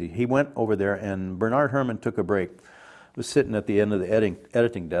Scorsese. He went over there, and Bernard Herrmann took a break. Was sitting at the end of the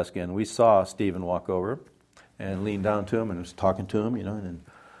editing desk, and we saw Steven walk over and lean down to him and was talking to him, and then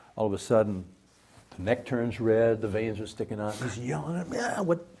all of a sudden the neck turns red, the veins are sticking out. He's yelling at me,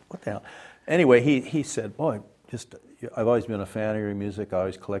 what the hell? Anyway, he said, boy, I've always been a fan of your music. I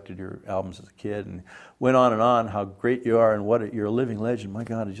always collected your albums as a kid, and went on how great you are and you're a living legend. My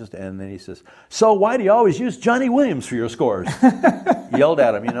God, and then he says, so why do you always use Johnny Williams for your scores? Yelled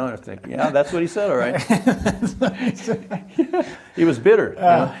at him, and I think, that's what he said, all right. He was bitter.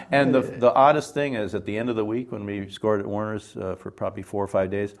 And the oddest thing is, at the end of the week when we scored at Warner's for probably 4 or 5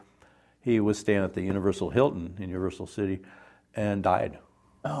 days, he was staying at the Universal Hilton in Universal City and died.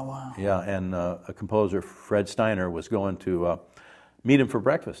 Oh, wow. Yeah, and a composer, Fred Steiner, was going to meet him for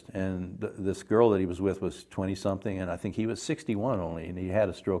breakfast. And this girl that he was with was 20-something, and I think he was 61 only, and he had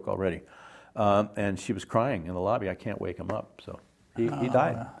a stroke already. And she was crying in the lobby. I can't wake him up. So he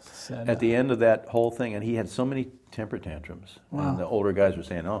died at the end of that whole thing. And he had so many temper tantrums. Wow. And the older guys were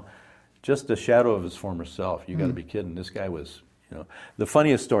saying, just a shadow of his former self. You got to be kidding. This guy was, The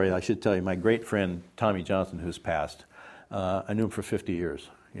funniest story I should tell you, my great friend, Tommy Johnson, who's passed, I knew him for 50 years.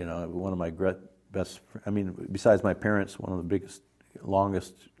 One of my best, besides my parents, one of the biggest,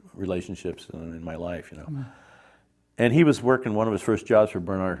 longest relationships in my life, And he was working one of his first jobs for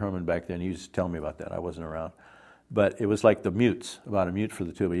Bernard Herrmann back then. He used to tell me about that. I wasn't around. But it was like the mutes, about a mute for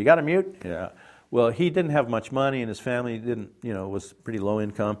the tuba. You got a mute? Yeah. Well, he didn't have much money, and his family was pretty low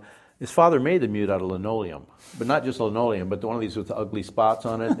income. His father made the mute out of linoleum, but not just linoleum, but one of these with the ugly spots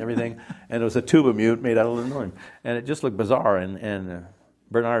on it and everything. And it was a tuba mute made out of linoleum. And it just looked bizarre. And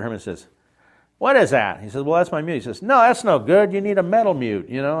Bernard Herrmann says, what is that? He says, well, that's my mute. He says, no, that's no good. You need a metal mute,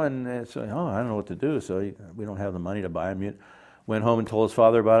 And so, I don't know what to do. So we don't have the money to buy a mute. Went home and told his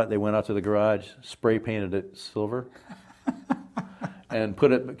father about it. They went out to the garage, spray painted it silver, and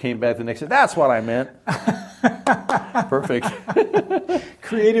came back the next day. That's what I meant. Perfect.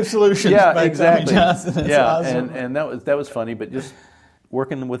 Creative solutions by Tommy Johnson. That's awesome. And that was funny. But just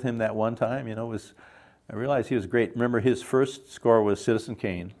working with him that one time, I realized he was great. Remember, his first score was Citizen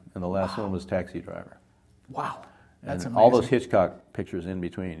Kane, and the last one was Taxi Driver. Wow, that's amazing. All those Hitchcock pictures in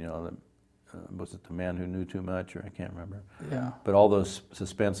between. Was it The Man Who Knew Too Much, or I can't remember. Yeah. But all those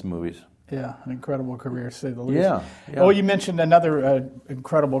suspense movies. Yeah, an incredible career, to say the least. Yeah. Oh, you mentioned another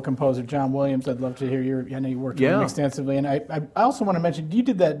incredible composer, John Williams. I'd love to hear I know you worked with him extensively. And I also want to mention, you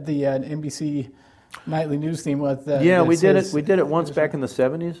did the NBC nightly news theme with yeah, we did it. We did it once back in the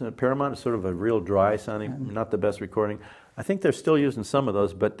 '70s at Paramount. It's sort of a real dry sounding, not the best recording. I think they're still using some of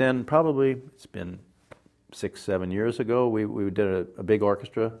those, but then probably it's been 6-7 years ago. We did a big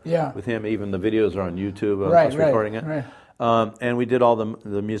orchestra with him. Even the videos are on YouTube of us recording it. Right. And we did all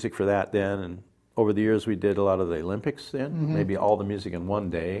the music for that then. And over the years, we did a lot of the Olympics then. Maybe all the music in one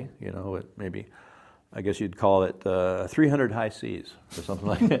day. You know, maybe. I guess you'd call it 300 High Cs or something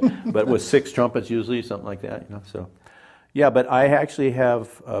like that, but with 6 trumpets usually, something like that. You know, so yeah. But I actually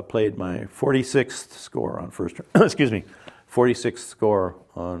have played my 46th score on first. Excuse me, 46th score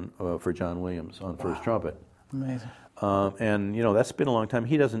on for John Williams on first trumpet. Amazing. And you know that's been a long time.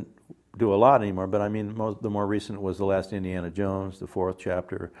 He doesn't do a lot anymore, but I mean the more recent was the last Indiana Jones, the 4th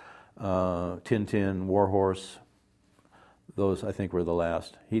chapter, Tintin, Warhorse. Those, I think, were the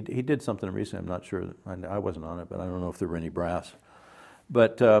last. He did something recently. I'm not sure. I wasn't on it, but I don't know if there were any brass.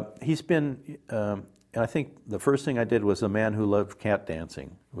 But he's been, and I think the first thing I did was A Man Who Loved Cat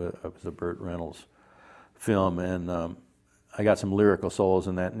Dancing. It was a Burt Reynolds film, and I got some lyrical solos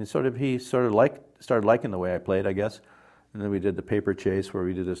in that. And he started liking the way I played, I guess. And then we did The Paper Chase, where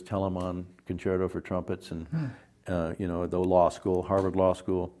we did this Telemann concerto for trumpets, and you know, the law school, Harvard Law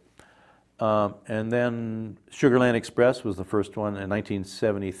School. And then Sugar Land Express was the first one in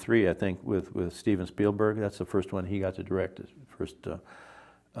 1973, I think, with Steven Spielberg. That's the first one he got to direct, his first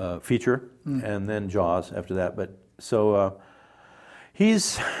feature, and then Jaws after that. But so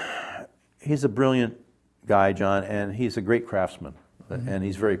he's a brilliant guy, John, and he's a great craftsman, and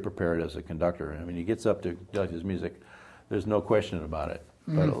he's very prepared as a conductor. I mean, he gets up to conduct his music. There's no question about it.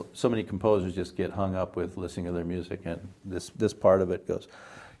 But so many composers just get hung up with listening to their music, and this part of it goes.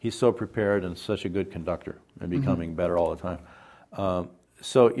 He's so prepared and such a good conductor, and becoming better all the time.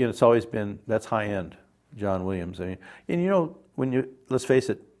 So you know, it's always been, that's high end, John Williams. I mean, and you know, let's face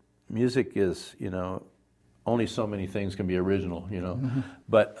it, music is, you know, only so many things can be original, you know.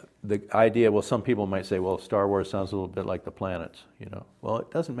 But the idea, well, some people might say, well, Star Wars sounds a little bit like the planets, you know. Well, it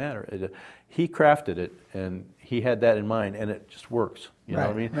doesn't matter. He crafted it, and he had that in mind, and it just works. You know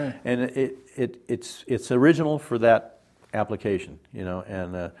what I mean? Right. And it's original for that application, you know,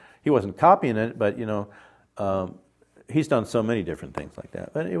 and he wasn't copying it, but you know, he's done so many different things like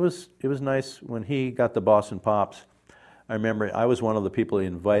that. But it was nice when he got the Boston Pops. I remember I was one of the people he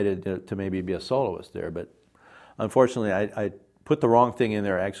invited to maybe be a soloist there, but unfortunately I put the wrong thing in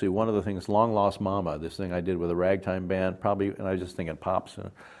there. Actually, one of the things, Long Lost Mama, this thing I did with a ragtime band, probably, and I was just thinking Pops.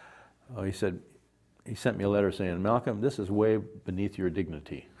 He sent me a letter saying, Malcolm, this is way beneath your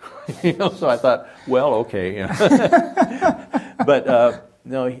dignity. You know, so I thought, well, okay. You know. But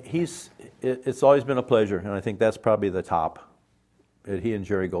no, it's always been a pleasure, and I think that's probably the top. He and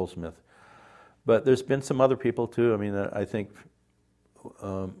Jerry Goldsmith. But there's been some other people too. I mean, I think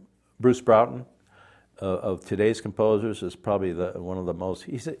Bruce Broughton of today's composers is probably one of the most.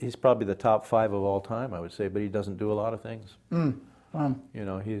 He's probably the top 5 of all time, I would say. But he doesn't do a lot of things. You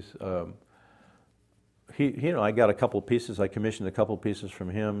know, he's. You know, I got a couple pieces. I commissioned a couple pieces from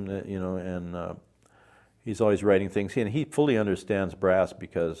him. You know, and he's always writing things. And he fully understands brass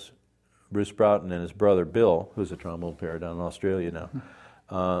because Bruce Broughton and his brother Bill, who's a trombone player down in Australia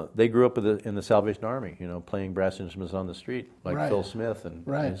now, they grew up in the Salvation Army. You know, playing brass instruments on the street, like Phil Smith and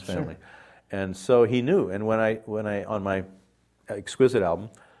his family. Sure. And so he knew. And when I on my Exquisite album,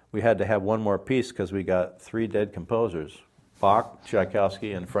 we had to have one more piece because we got 3 dead composers: Bach,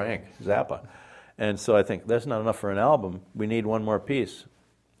 Tchaikovsky, and Frank Zappa. And so I think that's not enough for an album. We need one more piece.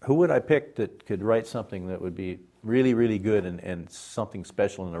 Who would I pick that could write something that would be really, really good and something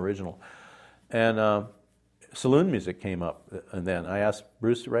special and original? And saloon music came up. And then I asked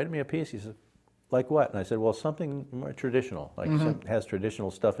Bruce to write me a piece. He said, like what? And I said, well, something more traditional, like has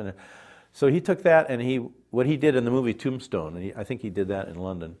traditional stuff in it. So he took that, and what he did in the movie Tombstone, and I think he did that in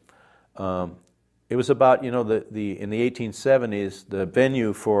London. It was about, you know, in the 1870s, the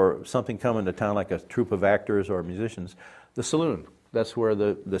venue for something coming to town, like a troupe of actors or musicians, the saloon. That's where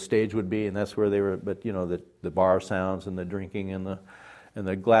the stage would be, and that's where they were. But you know, the bar sounds and the drinking and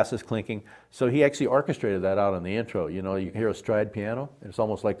the glasses clinking. So he actually orchestrated that out on the intro. You know, you hear a stride piano, and it's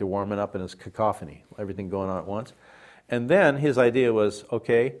almost like they're warming up, and it's cacophony, everything going on at once. And then his idea was,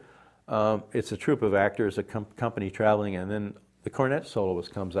 okay, it's a troupe of actors, a company traveling, and then the cornet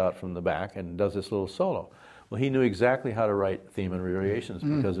soloist comes out from the back and does this little solo. Well, he knew exactly how to write theme and variations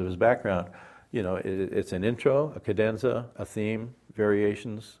because of his background. You know, it's an intro, a cadenza, a theme,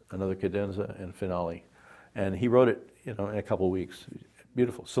 variations, another cadenza, and finale. And he wrote it, you know, in a couple of weeks.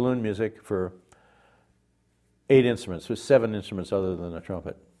 Beautiful. Saloon music for 8 instruments. There's 7 instruments other than a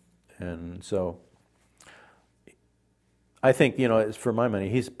trumpet. And so I think, you know, for my money,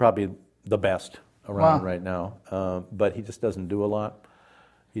 he's probably the best around right now, but he just doesn't do a lot.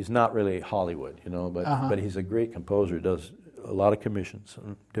 He's not really Hollywood, you know, but he's a great composer. Does a lot of commissions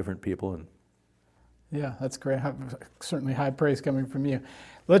on different people. And yeah, that's great. Certainly high praise coming from you.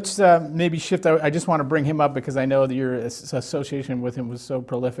 Let's maybe shift. I just want to bring him up because I know that your association with him was so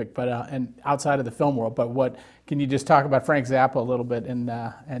prolific, but and outside of the film world. But what can you just talk about Frank Zappa a little bit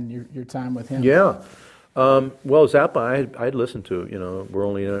and your time with him? Yeah. Well, Zappa, I'd listened to, you know, We're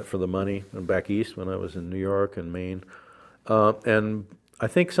Only in It for the Money, and back east when I was in New York and Maine. And I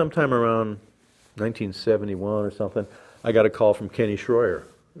think sometime around 1971 or something, I got a call from Kenny Schroyer,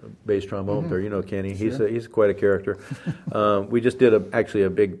 bass trombone player. You know Kenny. Sure. He's quite a character. We just did actually a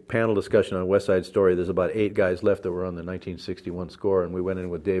big panel discussion on West Side Story. There's about 8 guys left that were on the 1961 score, and we went in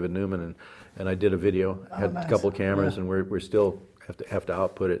with David Newman, and I did a video. Had nice. a couple of cameras, and we're still have to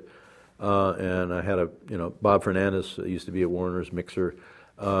output it. And I had Bob Fernandez used to be at Warner's mixer.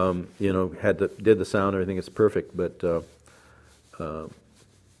 Did the sound, everything. It's perfect. But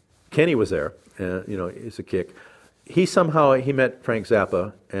Kenny was there, and it's a kick. He met Frank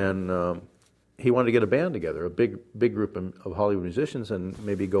Zappa, and he wanted to get a band together, a big group of Hollywood musicians, and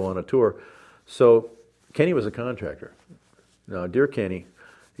maybe go on a tour. So Kenny was a contractor. Now, dear Kenny,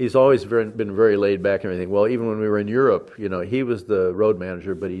 he's always been very laid back and everything. Well, even when we were in Europe, he was the road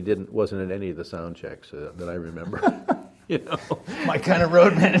manager, but he wasn't at any of the sound checks that I remember. My kind of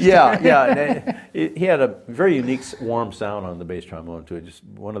road manager. Yeah. And he had a very unique, warm sound on the bass trombone too. Just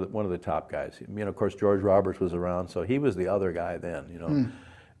one of the top guys. Of course, George Roberts was around, so he was the other guy then.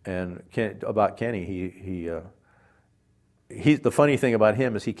 And about Kenny, the funny thing about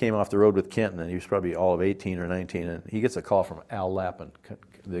him is he came off the road with Kenton, and he was probably all of 18 or 19, and he gets a call from Al Lappin,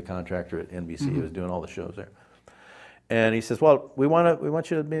 the contractor at NBC. He was doing all the shows there. And he says, well, we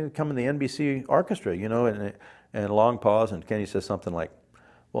want you to become in the NBC orchestra, and a long pause, and Kenny says something like,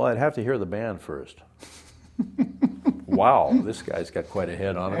 well, I'd have to hear the band first. Wow, this guy's got quite a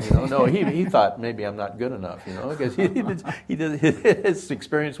head on him. No, he thought maybe I'm not good enough, because his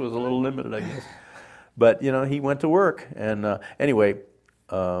experience was a little limited, I guess. But, he went to work. And anyway,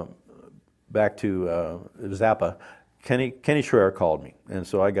 back to Zappa, Kenny Schroyer called me. And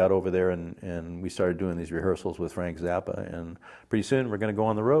so I got over there, and we started doing these rehearsals with Frank Zappa. And pretty soon we're going to go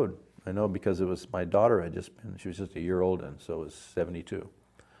on the road. I know because it was my daughter she was just a year old, and so it was 72.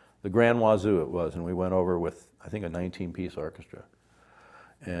 The Grand Wazoo it was, and we went over with, I think, a 19-piece orchestra.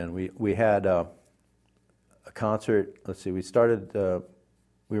 And we had a concert, let's see, we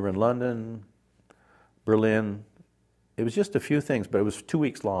were in London, Berlin. It was just a few things, but it was 2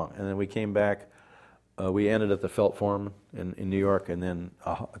 weeks long. And then we came back, we ended at the Felt Forum in New York, and then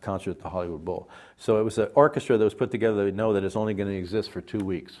a concert at the Hollywood Bowl. So it was an orchestra that was put together that we know that it's only going to exist for 2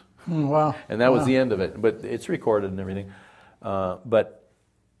 weeks. Wow. And that was the end of it. But it's recorded and everything. But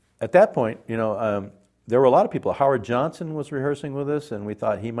at that point, there were a lot of people. Howard Johnson was rehearsing with us, and we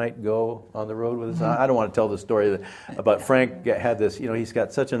thought he might go on the road with us. I don't want to tell the story about Frank had this, he's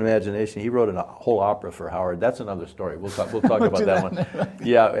got such an imagination. He wrote a whole opera for Howard. That's another story. We'll talk about that one.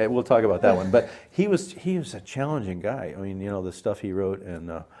 Yeah, we'll talk about that one. But he was a challenging guy. I mean, the stuff he wrote, and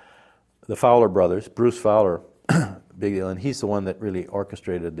the Fowler brothers, Bruce Fowler, big deal, and he's the one that really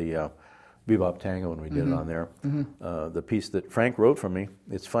orchestrated the Bebop Tango when we did it on there. The piece that Frank wrote for me.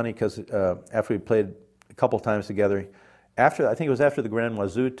 It's funny because after we played a couple times together, I think it was after the Grand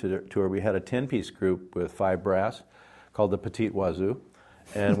Wazoo tour, we had a 10-piece group with 5 brass called the Petite Wazoo,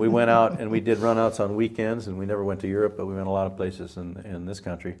 and we went out and we did runouts on weekends, and we never went to Europe, but we went a lot of places in this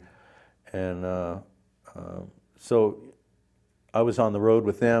country, and so I was on the road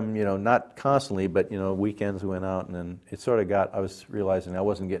with them, not constantly, but, weekends we went out, and then it sort of I was realizing I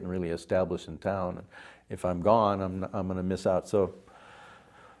wasn't getting really established in town. And if I'm gone, I'm going to miss out. So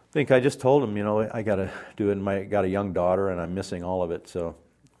I think I just told him, I got to do it. I got a young daughter, and I'm missing all of it. So,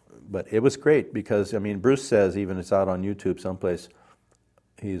 but it was great because, Bruce says, even it's out on YouTube someplace,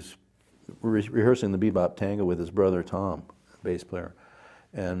 he's rehearsing the Bebop Tango with his brother Tom, bass player.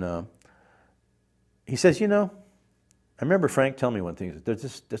 And he says, I remember Frank telling me one thing.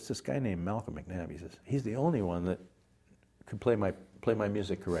 There's this guy named Malcolm McNabb. He says he's the only one that could play my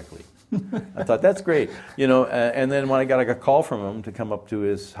music correctly. I thought that's great, And then when I got a call from him to come up to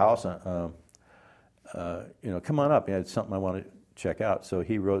his house, come on up. It's something I want to check out. So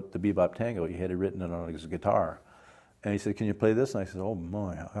he wrote the Bebop Tango. He had it written it on his guitar, and he said, "Can you play this?" And I said, "Oh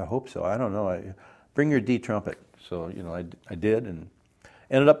my, I hope so. I don't know. Bring your D trumpet." So I did, and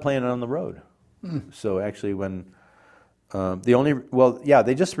ended up playing it on the road. So actually, when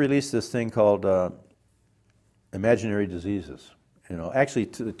they just released this thing called Imaginary Diseases. Actually,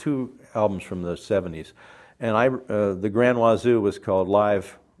 the 2 albums from the 70s, and the Grand Wazoo was called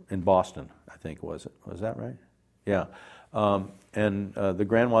Live in Boston. think was that right? Yeah. And the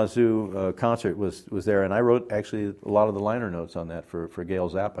Grand Wazoo concert was there, and I wrote actually a lot of the liner notes on that for Gail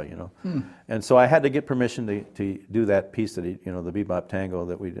Zappa, you know. And so I had to get permission to do that piece that the bebop tango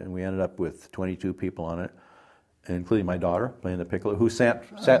that we ended up with 22 people on it, including my daughter playing the piccolo, who sat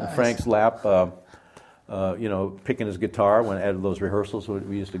in Frank's lap, picking his guitar at those rehearsals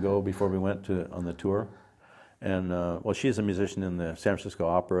we used to go before we went on the tour. And she's a musician in the San Francisco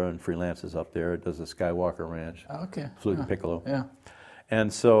Opera and freelances up there. Does the Skywalker Ranch, flute and piccolo. Yeah.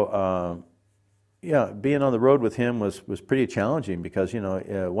 And so, being on the road with him was pretty challenging because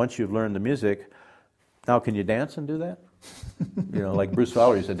once you've learned the music, now can you dance and do that? Like Bruce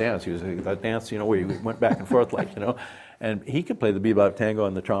Fowler used to dance. He was a dance, where he went back and forth and he could play the bebop tango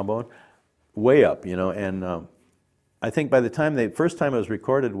on the trombone, way up, and. I think by the time first time it was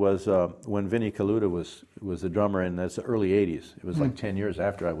recorded was when Vinnie Colaiuta was the drummer, and that's the early '80s. It was like 10 years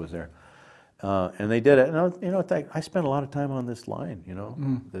after I was there, and they did it. And I spent a lot of time on this line.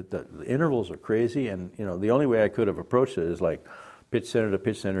 The intervals are crazy, and the only way I could have approached it is like pitch center to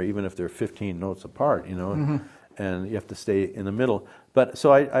pitch center, even if they're 15 notes apart. And you have to stay in the middle. But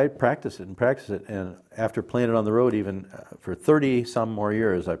so I practiced it, and after playing it on the road, even for 30 some more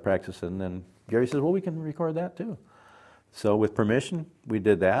years, I practiced it. And then Gary says, "Well, we can record that too." So with permission, we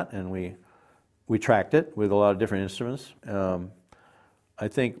did that, and we tracked it with a lot of different instruments. I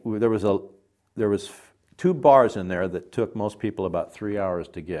think there was 2 bars in there that took most people about 3 hours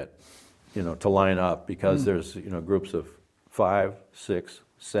to get, to line up, because there's groups of 5, 6,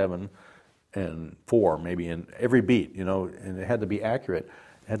 7, and 4 maybe in every beat, and it had to be accurate.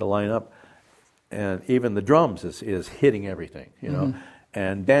 It had to line up, and even the drums is hitting everything,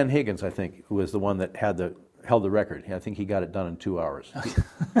 And Dan Higgins, I think, was the one that held the record. I think he got it done in 2 hours.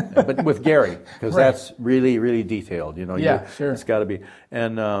 But with Gary, because that's really, really detailed. Yeah, sure. It's got to be.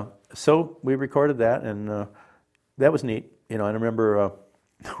 And so we recorded that, and that was neat. And I remember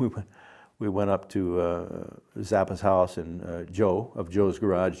we went up to Zappa's house, and Joe of Joe's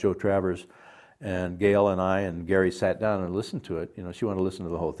Garage, Joe Travers, and Gail and I and Gary sat down and listened to it. She wanted to listen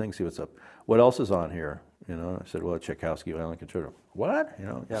to the whole thing, see what's up. What else is on here? I said, well, Tchaikovsky, Violin Concerto. What?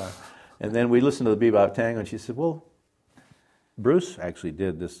 Yeah. And then we listened to the bebop tango, and she said, well, Bruce actually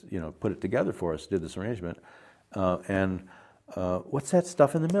did this, put it together for us, did this arrangement. And what's that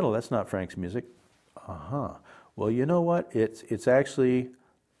stuff in the middle? That's not Frank's music. Well, you know what? It's actually,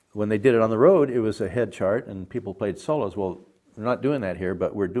 when they did it on the road, it was a head chart, and people played solos. Well, we're not doing that here,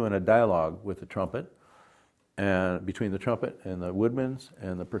 but we're doing a dialogue with the trumpet, and between the trumpet and the woodwinds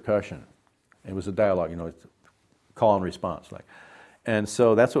and the percussion. It was a dialogue, it's call and response, And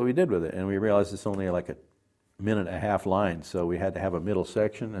so that's what we did with it, and we realized it's only like a minute and a half line, so we had to have a middle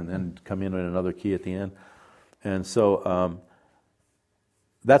section and then come in another key at the end. And so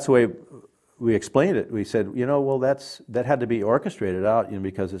that's the way we explained it. We said, that had to be orchestrated out,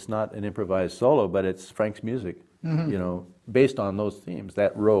 because it's not an improvised solo, but it's Frank's music, based on those themes,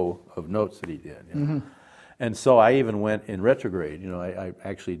 that row of notes that he did. And so I even went in retrograde. I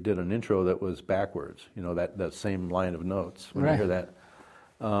actually did an intro that was backwards, that same line of notes when you hear that.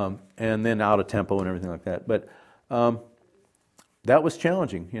 And then out of tempo and everything like that. But that was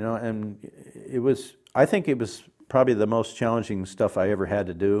challenging, and I think it was probably the most challenging stuff I ever had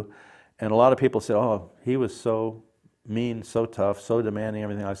to do. And a lot of people said, oh, he was so mean, so tough, so demanding,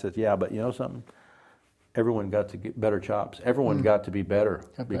 everything. I said, yeah, but you know something? Everyone got to get better chops. Everyone got to be better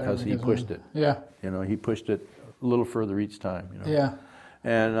because he pushed it. Yeah. He pushed it a little further each time. Yeah.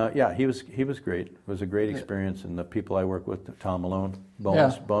 And he was great. It was a great experience, and the people I work with, Tom Malone,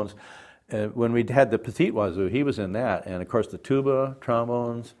 Bones. When we had the Petite Wazoo, he was in that, and of course the tuba,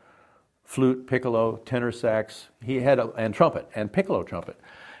 trombones, flute, piccolo, tenor sax. He had and trumpet and piccolo trumpet,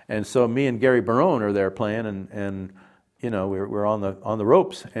 and so me and Gary Barone are there playing, and we're on the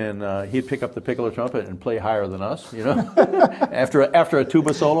ropes, and he'd pick up the piccolo trumpet and play higher than us, after a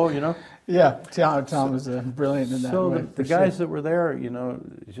tuba solo, Yeah, Tom was brilliant in that. So the guys that were there,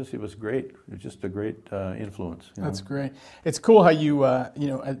 it was great. It was just a great influence. That's great. It's cool how you,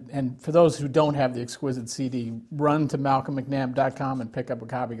 and for those who don't have the exquisite CD, run to malcolmmcnabb.com and pick up a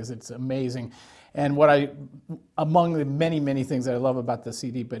copy because it's amazing. And among the many, many things that I love about the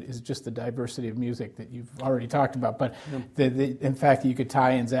CD, but is just the diversity of music that you've already talked about. But in fact, you could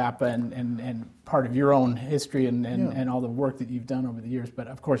tie in Zappa and part of your own history and all the work that you've done over the years. But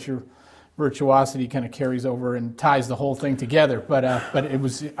of course, your virtuosity kind of carries over and ties the whole thing together. But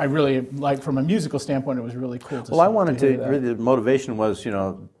I really like, from a musical standpoint, it was really cool to. Well, I wanted to really, the motivation was,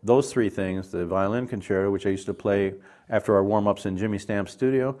 those three things: the violin concerto, which I used to play after our warm-ups in Jimmy Stamp's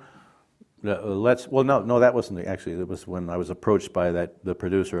studio. No, that wasn't actually. It was when I was approached by the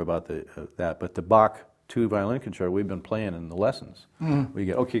producer about that. But the Bach 2 violin concerto we've been playing in the lessons. We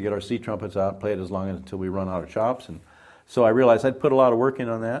get our C trumpets out, play it until we run out of chops, and so I realized I'd put a lot of work in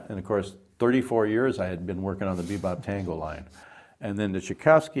on that. And of course, 34 years I had been working on the bebop tango line, and then the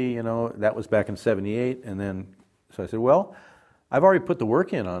Tchaikovsky, that was back in '78, and then so I said, well, I've already put the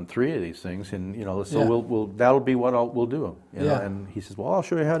work in on 3 of these things, and so that'll be what we'll do. And he says, well, I'll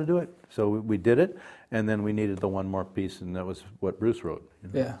show you how to do it. So we did it, and then we needed the one more piece, and that was what Bruce wrote.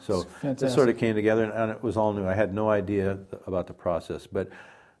 Yeah, so it sort of came together, and it was all new. I had no idea about the process, but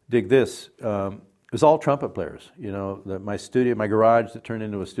dig this. It was all trumpet players. My studio, my garage that turned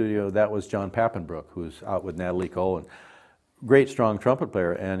into a studio, that was John Pappenbrook, who's out with Natalie Cole, and great, strong trumpet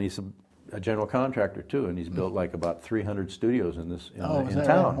player, and he's a general contractor too, and he's built like about 300 studios in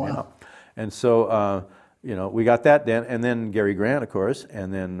town. Right? Wow. And so we got that then, and then Gary Grant, of course,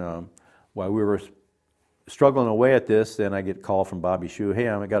 and then while we were struggling away at this, then I get a call from Bobby Shue. Hey,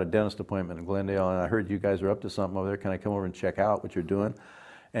 I got a dentist appointment in Glendale, and I heard you guys are up to something over there. Can I come over and check out what you're doing?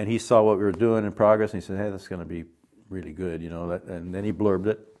 And he saw what we were doing in progress, and he said, hey, that's going to be really good, and then he blurbed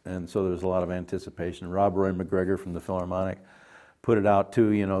it, and so there was a lot of anticipation. Rob Roy McGregor from the Philharmonic put it out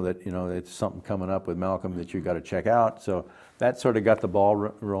too, that it's something coming up with Malcolm that you got to check out. So that sort of got the ball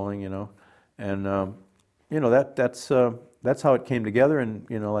rolling, and that's how it came together. And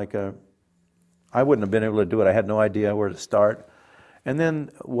I wouldn't have been able to do it. I had no idea where to start. And then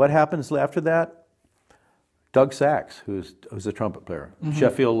what happens after that? Doug Sachs, who's a trumpet player,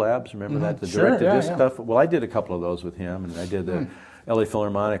 Sheffield Labs. Remember that, the direct to disc stuff. Well, I did a couple of those with him, and I did the LA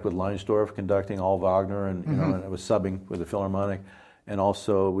Philharmonic with Leinsdorf conducting all Wagner, and and I was subbing with the Philharmonic, and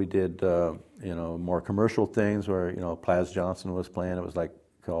also we did more commercial things where Plaz Johnson was playing. It was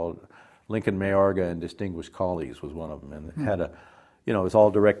called Lincoln Mayorga and Distinguished Colleagues was one of them, and it had it was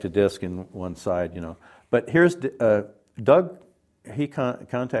all direct to disc in one side, But here's Doug. He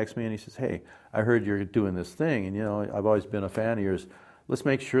contacts me and he says, hey, I heard you're doing this thing, and I've always been a fan of yours. Let's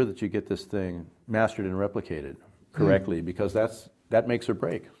make sure that you get this thing mastered and replicated correctly, because that makes or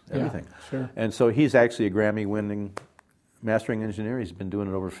break everything. Yeah, sure. And so he's actually a Grammy-winning mastering engineer. He's been doing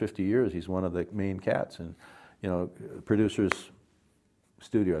it over 50 years. He's one of the main cats, and Producers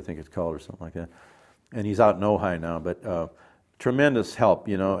Studio, I think it's called, or something like that. And he's out in Ojai now, but tremendous help,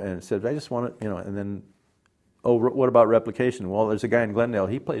 and said, I just want it, and then, what about replication? Well, there's a guy in Glendale,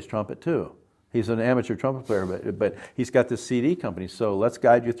 he plays trumpet too. He's an amateur trumpet player, but he's got this CD company, so let's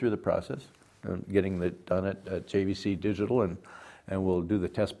guide you through the process, getting it done at JVC Digital, and we'll do the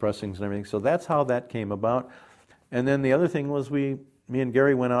test pressings and everything. So that's how that came about. And then the other thing was me and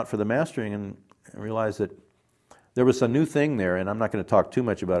Gary went out for the mastering and realized that there was a new thing there, and I'm not going to talk too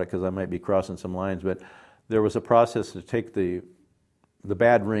much about it because I might be crossing some lines, but there was a process to take the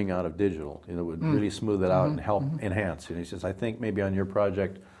bad ring out of digital. It would really smooth it out and help enhance. And he says, I think maybe on your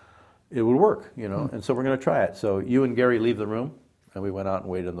project it would work, and so we're going to try it. So you and Gary leave the room, and we went out and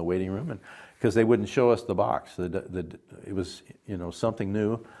waited in the waiting room, and because they wouldn't show us the box. It was something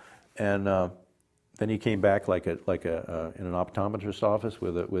new, and then he came back like in an optometrist's office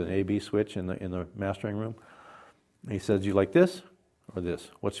with an A/B switch in the mastering room. And he said, "Do you like this or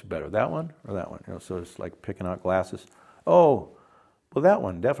this? What's better, that one or that one?" So it's like picking out glasses. Oh, well, that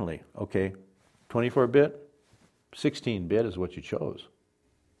one definitely. Okay, 24-bit, 16-bit is what you chose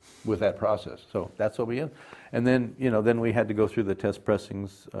with that process. So that's what we did. And then, then we had to go through the test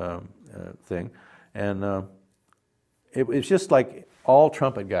pressings thing. And it was just like all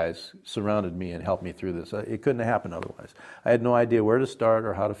trumpet guys surrounded me and helped me through this. It couldn't have happened otherwise. I had no idea where to start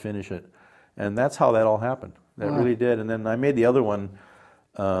or how to finish it. And that's how that all happened. That really did. And then I made the other one,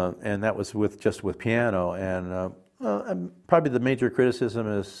 and that was just with piano. And probably the major criticism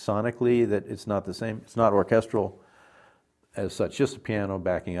is sonically that it's not the same. It's not orchestral as such, just a piano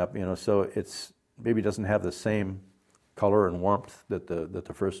backing up, so it's maybe doesn't have the same color and warmth that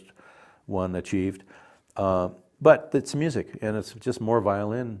the first one achieved. But it's music, and it's just more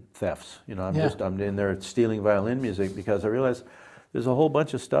violin thefts. I'm in there stealing violin music because I realize there's a whole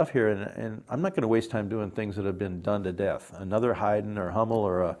bunch of stuff here, and I'm not going to waste time doing things that have been done to death. Another Haydn or Hummel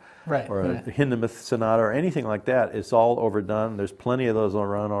or a Hindemith sonata or anything like that. It's all overdone. There's plenty of those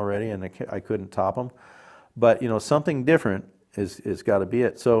around already, and I couldn't top them. But something different is got to be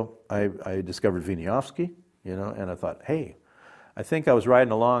it. So I discovered Wieniawski, and I thought, hey, I think I was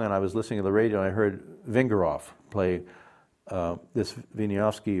riding along and I was listening to the radio and I heard Vingerhoff play this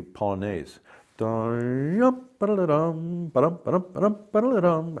Wieniawski Polonaise.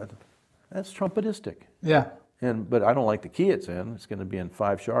 That's trumpetistic. Yeah. But I don't like the key it's in. It's going to be in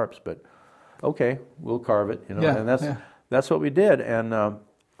 5 sharps, but okay, we'll carve it. And that's what we did. And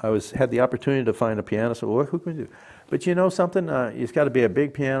had the opportunity to find a piano. So who can we do? But you know something? It's got to be a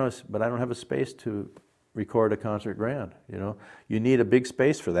big piano, but I don't have a space to record a concert grand. You know, you need a big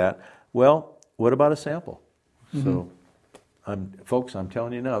space for that. Well, what about a sample? So, folks, I'm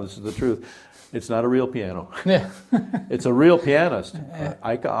telling you now, this is the truth. It's not a real piano. Yeah. It's a real pianist.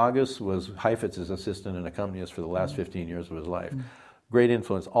 Ike August was Heifetz's assistant and accompanist for the last 15 years of his life. Great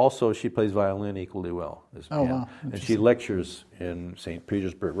influence. Also, she plays violin equally well as piano. Wow. And she lectures in St.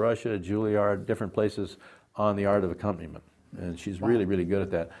 Petersburg, Russia, Juilliard, different places on the art of accompaniment. And she's really, really good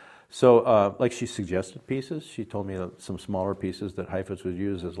at that. So, like she suggested pieces. She told me some smaller pieces that Heifetz would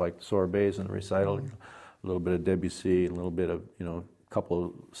use as like sorbets and recital, a little bit of Debussy, a little bit of, you know, a couple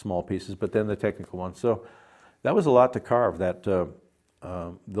of small pieces, but then the technical ones. So that was a lot to carve, that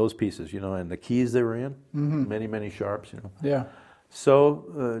those pieces, you know, and the keys they were in, many, many sharps, you know. Yeah.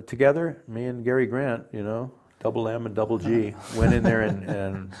 So together, me and Gary Grant, you know, double M and double G, went in there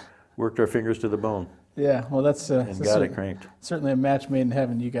and worked our fingers to the bone. Yeah, well, that's and got it cranked. Certainly a match made in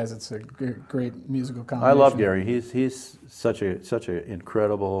heaven. You guys, it's a great musical combination. I love Gary. He's such an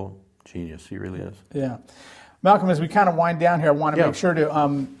incredible genius. He really is. Yeah, Malcolm. As we kind of wind down here, I want to make sure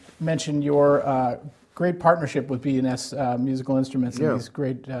to mention your great partnership with B&S Musical Instruments and these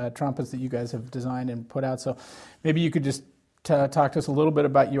great trumpets that you guys have designed and put out. So maybe you could just talk to us a little bit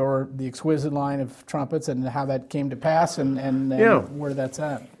about the exquisite line of trumpets and how that came to pass and where that's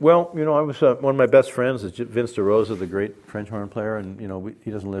at. Well, you know, I was one of my best friends is Vince DeRosa, the great French horn player, and you know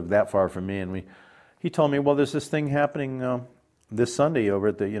he doesn't live that far from me, and he told me, well, there's this thing happening this Sunday over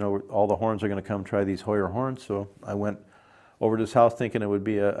at the, you know, all the horns are going to come try these Hoyer horns. So I went over to his house thinking it would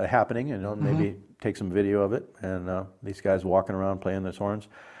be a happening, you know, maybe take some video of it, and these guys walking around playing these horns,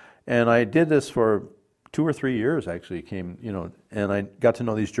 and I did this for 2 or 3 years actually, and I got to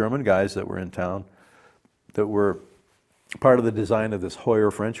know these German guys that were in town that were part of the design of this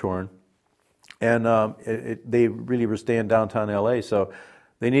Hoyer French horn. And they really were staying downtown LA, so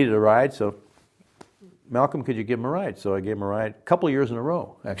they needed a ride. So, Malcolm, could you give them a ride? So I gave them a ride a couple of years in a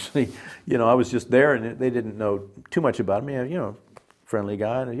row, actually. You know, I was just there and they didn't know too much about me. You know, friendly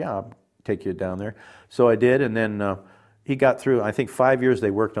guy, and I'll take you down there. So I did, and then he got through, I think 5 years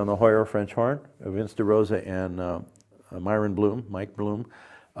they worked on the Hoyer French horn, Vince DeRosa and Mike Bloom,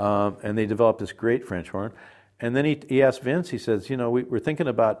 and they developed this great French horn. And then he asked Vince, he says, you know, we're thinking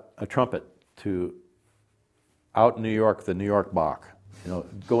about a trumpet to out in New York, the New York Bach, you know,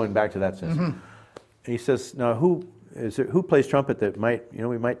 going back to that sense. And he says, now who plays trumpet that might, you know,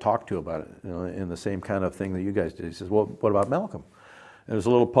 we might talk to about it, you know, in the same kind of thing that you guys did. He says, well, what about Malcolm? And there was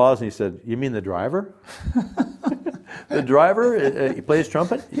a little pause, and he said, you mean the driver? The driver, he plays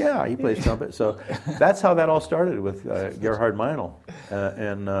trumpet? Yeah, he plays trumpet. So that's how that all started with Gerhard Meinl.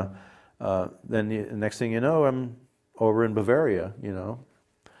 Then the next thing you know, I'm over in Bavaria, you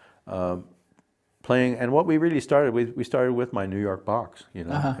know, playing. And what we really started, we started with my New York Bachs, you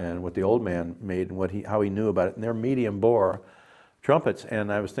know, and what the old man made and how he knew about it. And they're medium bore trumpets.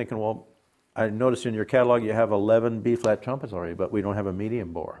 And I was thinking, well, I noticed in your catalog you have 11 B-flat trumpets already, but we don't have a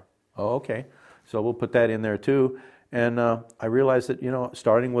medium bore. Oh, okay. So we'll put that in there too. And I realized that, you know,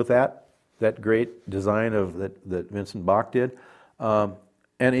 starting with that great design that Vincent Bach did, and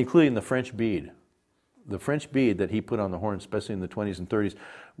including the French bead. The French bead that he put on the horn, especially in the 20s and 30s,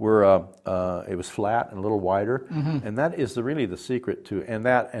 it was flat and a little wider. And that is really the secret to,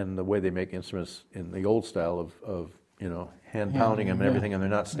 and the way they make instruments in the old style of you know, hand pounding them and everything, and they're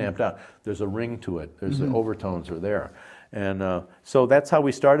not stamped out. There's a ring to it. There's the overtones are there. And so that's how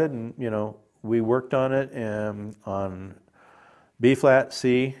we started, and, you know, we worked on it on B flat,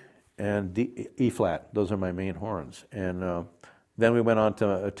 C, and E flat. Those are my main horns. And then we went on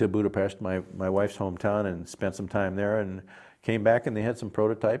to Budapest, my wife's hometown, and spent some time there, and came back, and they had some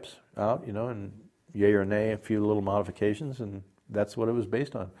prototypes out, you know, and yay or nay, a few little modifications, and that's what it was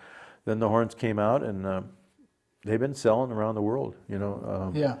based on. Then the horns came out, and they've been selling around the world, you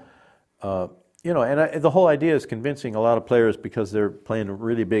know. You know, and the whole idea is convincing a lot of players, because they're playing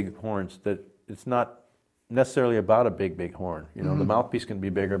really big horns, that it's not necessarily about a big horn. You know, the mouthpiece can be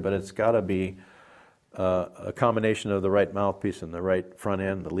bigger, but it's got to be a combination of the right mouthpiece and the right front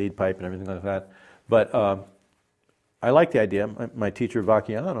end, the lead pipe and everything like that. But I like the idea. My teacher,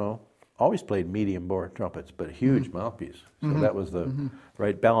 Vacchiano, always played medium bore trumpets, but a huge mouthpiece. So that was the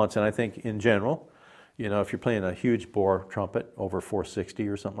right balance. And I think in general, you know, if you're playing a huge bore trumpet over 460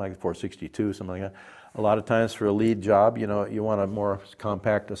 or something like that, 462, something like that, a lot of times for a lead job, you know, you want a more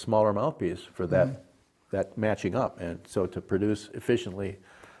compact, a smaller mouthpiece for that matching up, and so to produce efficiently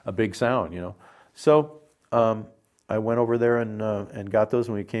a big sound, you know. So I went over there and got those.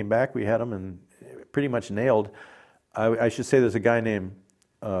 When we came back, we had them and pretty much nailed. I should say there's a guy named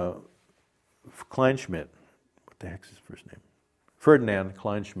Kleinschmidt, what the heck's his first name? Ferdinand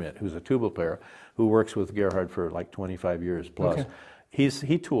Kleinschmidt, who's a tuba player, who works with Gerhard for like 25 years plus. Okay.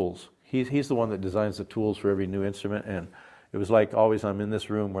 He tools. He's the one that designs the tools for every new instrument, and it was like always I'm in this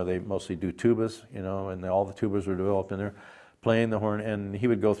room where they mostly do tubas, and all the tubas were developed in there, playing the horn, and he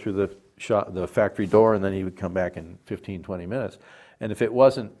would go through the factory door, and then he would come back in 15, 20 minutes. And if it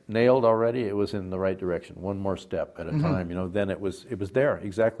wasn't nailed already, it was in the right direction, one more step at a time, then it was there,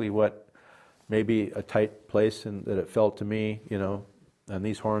 exactly what maybe a tight place and that it felt to me, and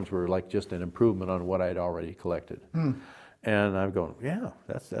these horns were like just an improvement on what I'd already collected. And I'm going, yeah,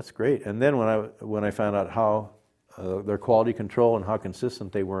 that's great. And then when I found out how their quality control and how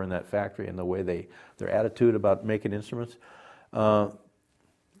consistent they were in that factory and the way their attitude about making instruments,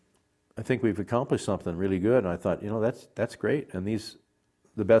 I think we've accomplished something really good. And I thought, that's great. And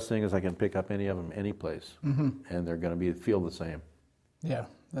the best thing is I can pick up any of them any place, and they're going to feel the same. Yeah,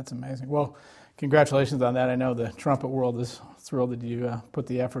 that's amazing. Well, congratulations on that. I know the trumpet world is thrilled that you put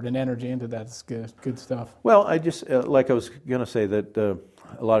the effort and energy into that. It's good stuff. Well, I just, like I was going to say, that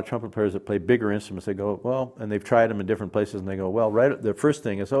a lot of trumpet players that play bigger instruments, they go, well, and they've tried them in different places, and they go, well, the first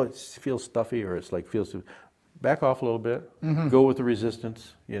thing is, it feels stuffy, or it's like feels too... Back off a little bit. Go with the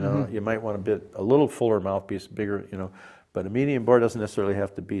resistance. You might want a little fuller mouthpiece, bigger. But a medium bore doesn't necessarily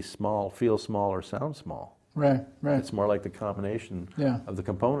have to be small, feel small, or sound small. Right. It's more like the combination of the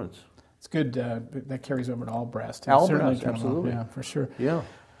components. It's good. That carries over to all brass too. All brass, absolutely. Yeah, for sure. Yeah.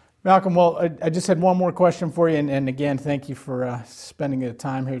 Malcolm, well, I just had one more question for you, and again, thank you for spending the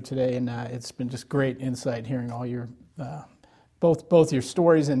time here today. And it's been just great insight hearing all your both your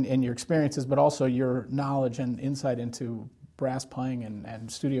stories and your experiences, but also your knowledge and insight into brass playing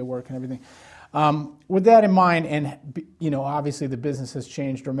and studio work and everything. With that in mind, and obviously the business has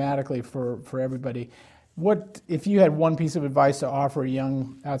changed dramatically for everybody. What if you had one piece of advice to offer a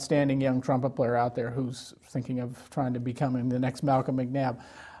outstanding young trumpet player out there who's thinking of trying to becoming the next Malcolm McNabb?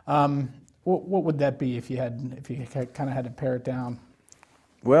 What would that be if you kind of had to pare it down?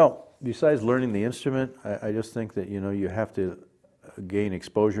 Well, besides learning the instrument, I just think that you have to gain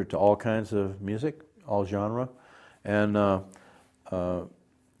exposure to all kinds of music, all genre, and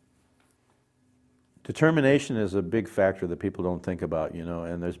determination is a big factor that people don't think about,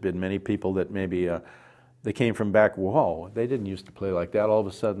 and there's been many people that maybe they came from back, whoa, they didn't used to play like that. All of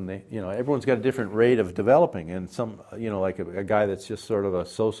a sudden, everyone's got a different rate of developing, and some, like a guy that's just sort of a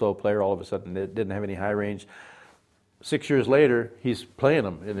so-so player, all of a sudden didn't have any high range. 6 years later, he's playing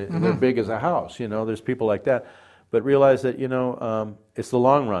them, and they're big as a house. There's people like that. But realize that, it's the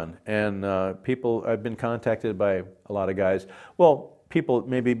long run. And I've been contacted by a lot of guys. Well, people,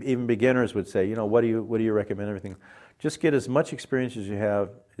 maybe even beginners would say, what do you recommend, everything? Just get as much experience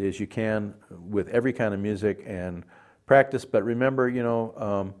as you can with every kind of music and practice. But remember,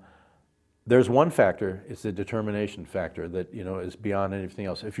 there's one factor, it's the determination factor that, is beyond anything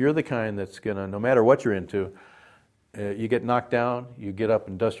else. If you're the kind that's gonna, no matter what you're into, you get knocked down, you get up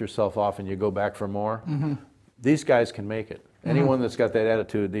and dust yourself off and you go back for more. These guys can make it. Anyone that's got that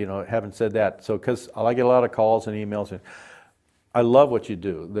attitude, haven't said that. So, because I get a lot of calls and emails, and I love what you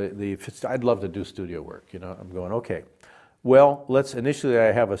do. I'd love to do studio work. I'm going, okay. Well, initially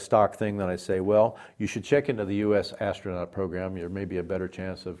I have a stock thing that I say, well, you should check into the U.S. astronaut program. There may be a better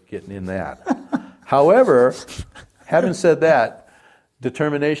chance of getting in that. However, having said that,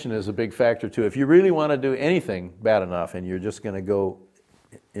 determination is a big factor too. If you really want to do anything bad enough and you're just going to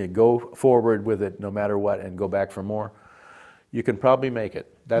go forward with it no matter what and go back for more, you can probably make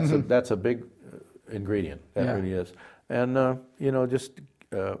it. That's a big ingredient. That really is. And just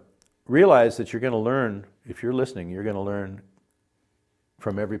realize that you're going to learn. If you're listening, you're going to learn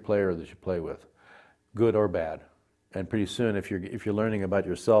from every player that you play with, good or bad. And pretty soon, if you're learning about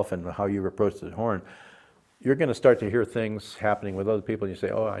yourself and how you approach the horn, you're going to start to hear things happening with other people, and you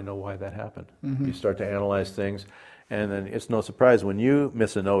say, oh, I know why that happened. You start to analyze things, and then it's no surprise when you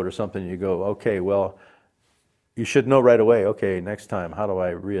miss a note or something, you go, okay, well, you should know right away, okay, next time, how do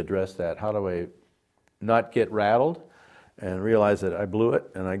I readdress that? How do I not get rattled and realize that I blew it,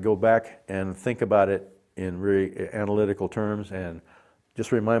 and I go back and think about it in very analytical terms and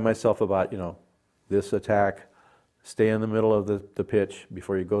just remind myself about, this attack, stay in the middle of the pitch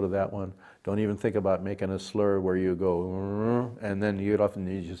before you go to that one. Don't even think about making a slur where you go, and then you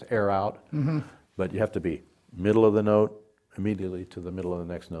just air out. But you have to be middle of the note, immediately to the middle of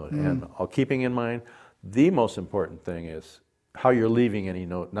the next note. And keeping in mind, the most important thing is how you're leaving any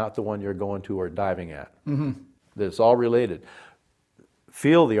note, not the one you're going to or diving at. It's all related.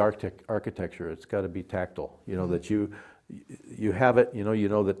 Feel the architecture. It's got to be tactile. That you have it. You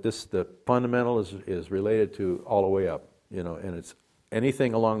know that the fundamental is related to all the way up. And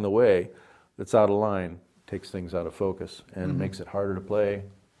anything along the way that's out of line takes things out of focus and makes it harder to play.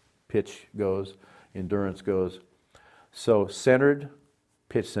 Pitch goes, endurance goes. So centered,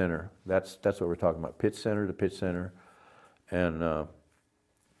 pitch center. That's what we're talking about. Pitch center to pitch center, and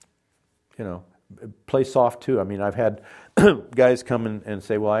play soft too. I mean, I've had guys come and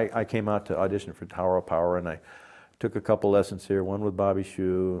say, "Well, I came out to audition for Tower of Power, and I took a couple lessons here, one with Bobby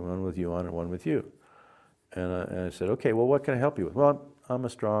Shue, one with you and one with you." And I said, "Okay, well, what can I help you with?" "Well, I'm a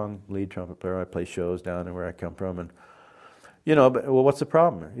strong lead trumpet player. I play shows down in where I come from, and but, well, what's the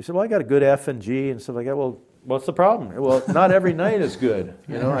problem?" He said, "Well, I got a good F and G and stuff like that." "Well, what's the problem?" "Well, not every night is good."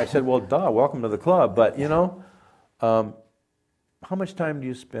 I said, "Well, welcome to the club, but how much time do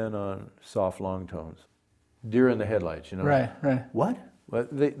you spend on soft long tones? Deer in the headlights, Right. What? Well,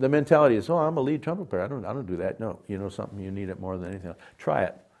 the mentality is, "Oh, I'm a lead trumpet player. I don't do that." No, something, you need it more than anything else. Try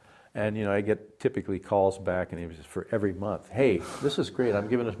it. And I get typically calls back, and it was for every month. "Hey, this is great. I'm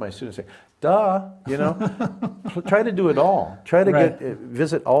giving this to my students." Say, "Duh, try to do it all. Try to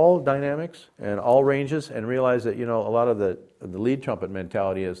visit all dynamics and all ranges, and realize that a lot of the lead trumpet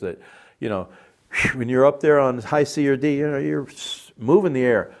mentality is that when you're up there on high C or D, you're moving the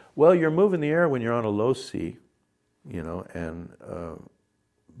air. Well, you're moving the air when you're on a low C, but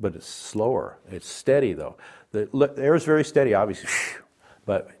it's slower. It's steady though. The air is very steady, obviously."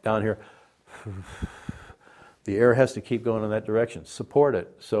 But down here, the air has to keep going in that direction. Support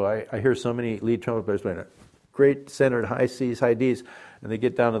it. So I hear so many lead trumpet players playing great centered high C's, high D's, and they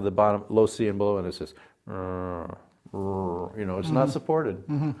get down to the bottom, low C and below, and it says, it's not supported.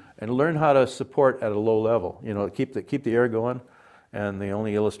 And learn how to support at a low level. Keep the air going. And the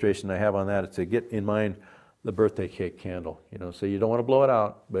only illustration I have on that is to get in mind the birthday cake candle. So you don't want to blow it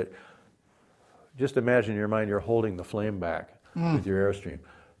out, but just imagine in your mind you're holding the flame back with your airstream.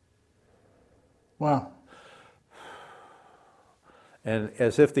 Wow. And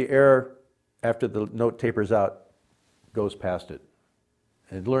as if the air, after the note tapers out, goes past it.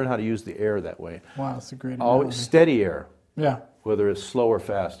 And learn how to use the air that way. Wow, that's a great analogy. Always steady air. Yeah. Whether it's slow or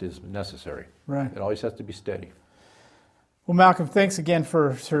fast is necessary. Right. It always has to be steady. Well, Malcolm, thanks again for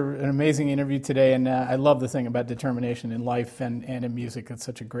an amazing interview today, and I love the thing about determination in life and in music. It's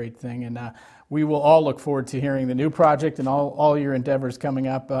such a great thing, and we will all look forward to hearing the new project and all your endeavors coming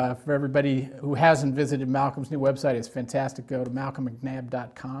up. For everybody who hasn't visited Malcolm's new website, it's fantastic. Go to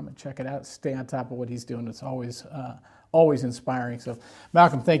malcolmmcnabb.com and check it out. Stay on top of what he's doing. It's always inspiring. So,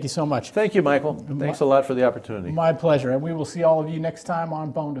 Malcolm, thank you so much. Thank you, Michael. Thanks a lot for the opportunity. My pleasure, and we will see all of you next time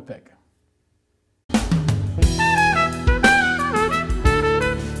on Bone to Pick.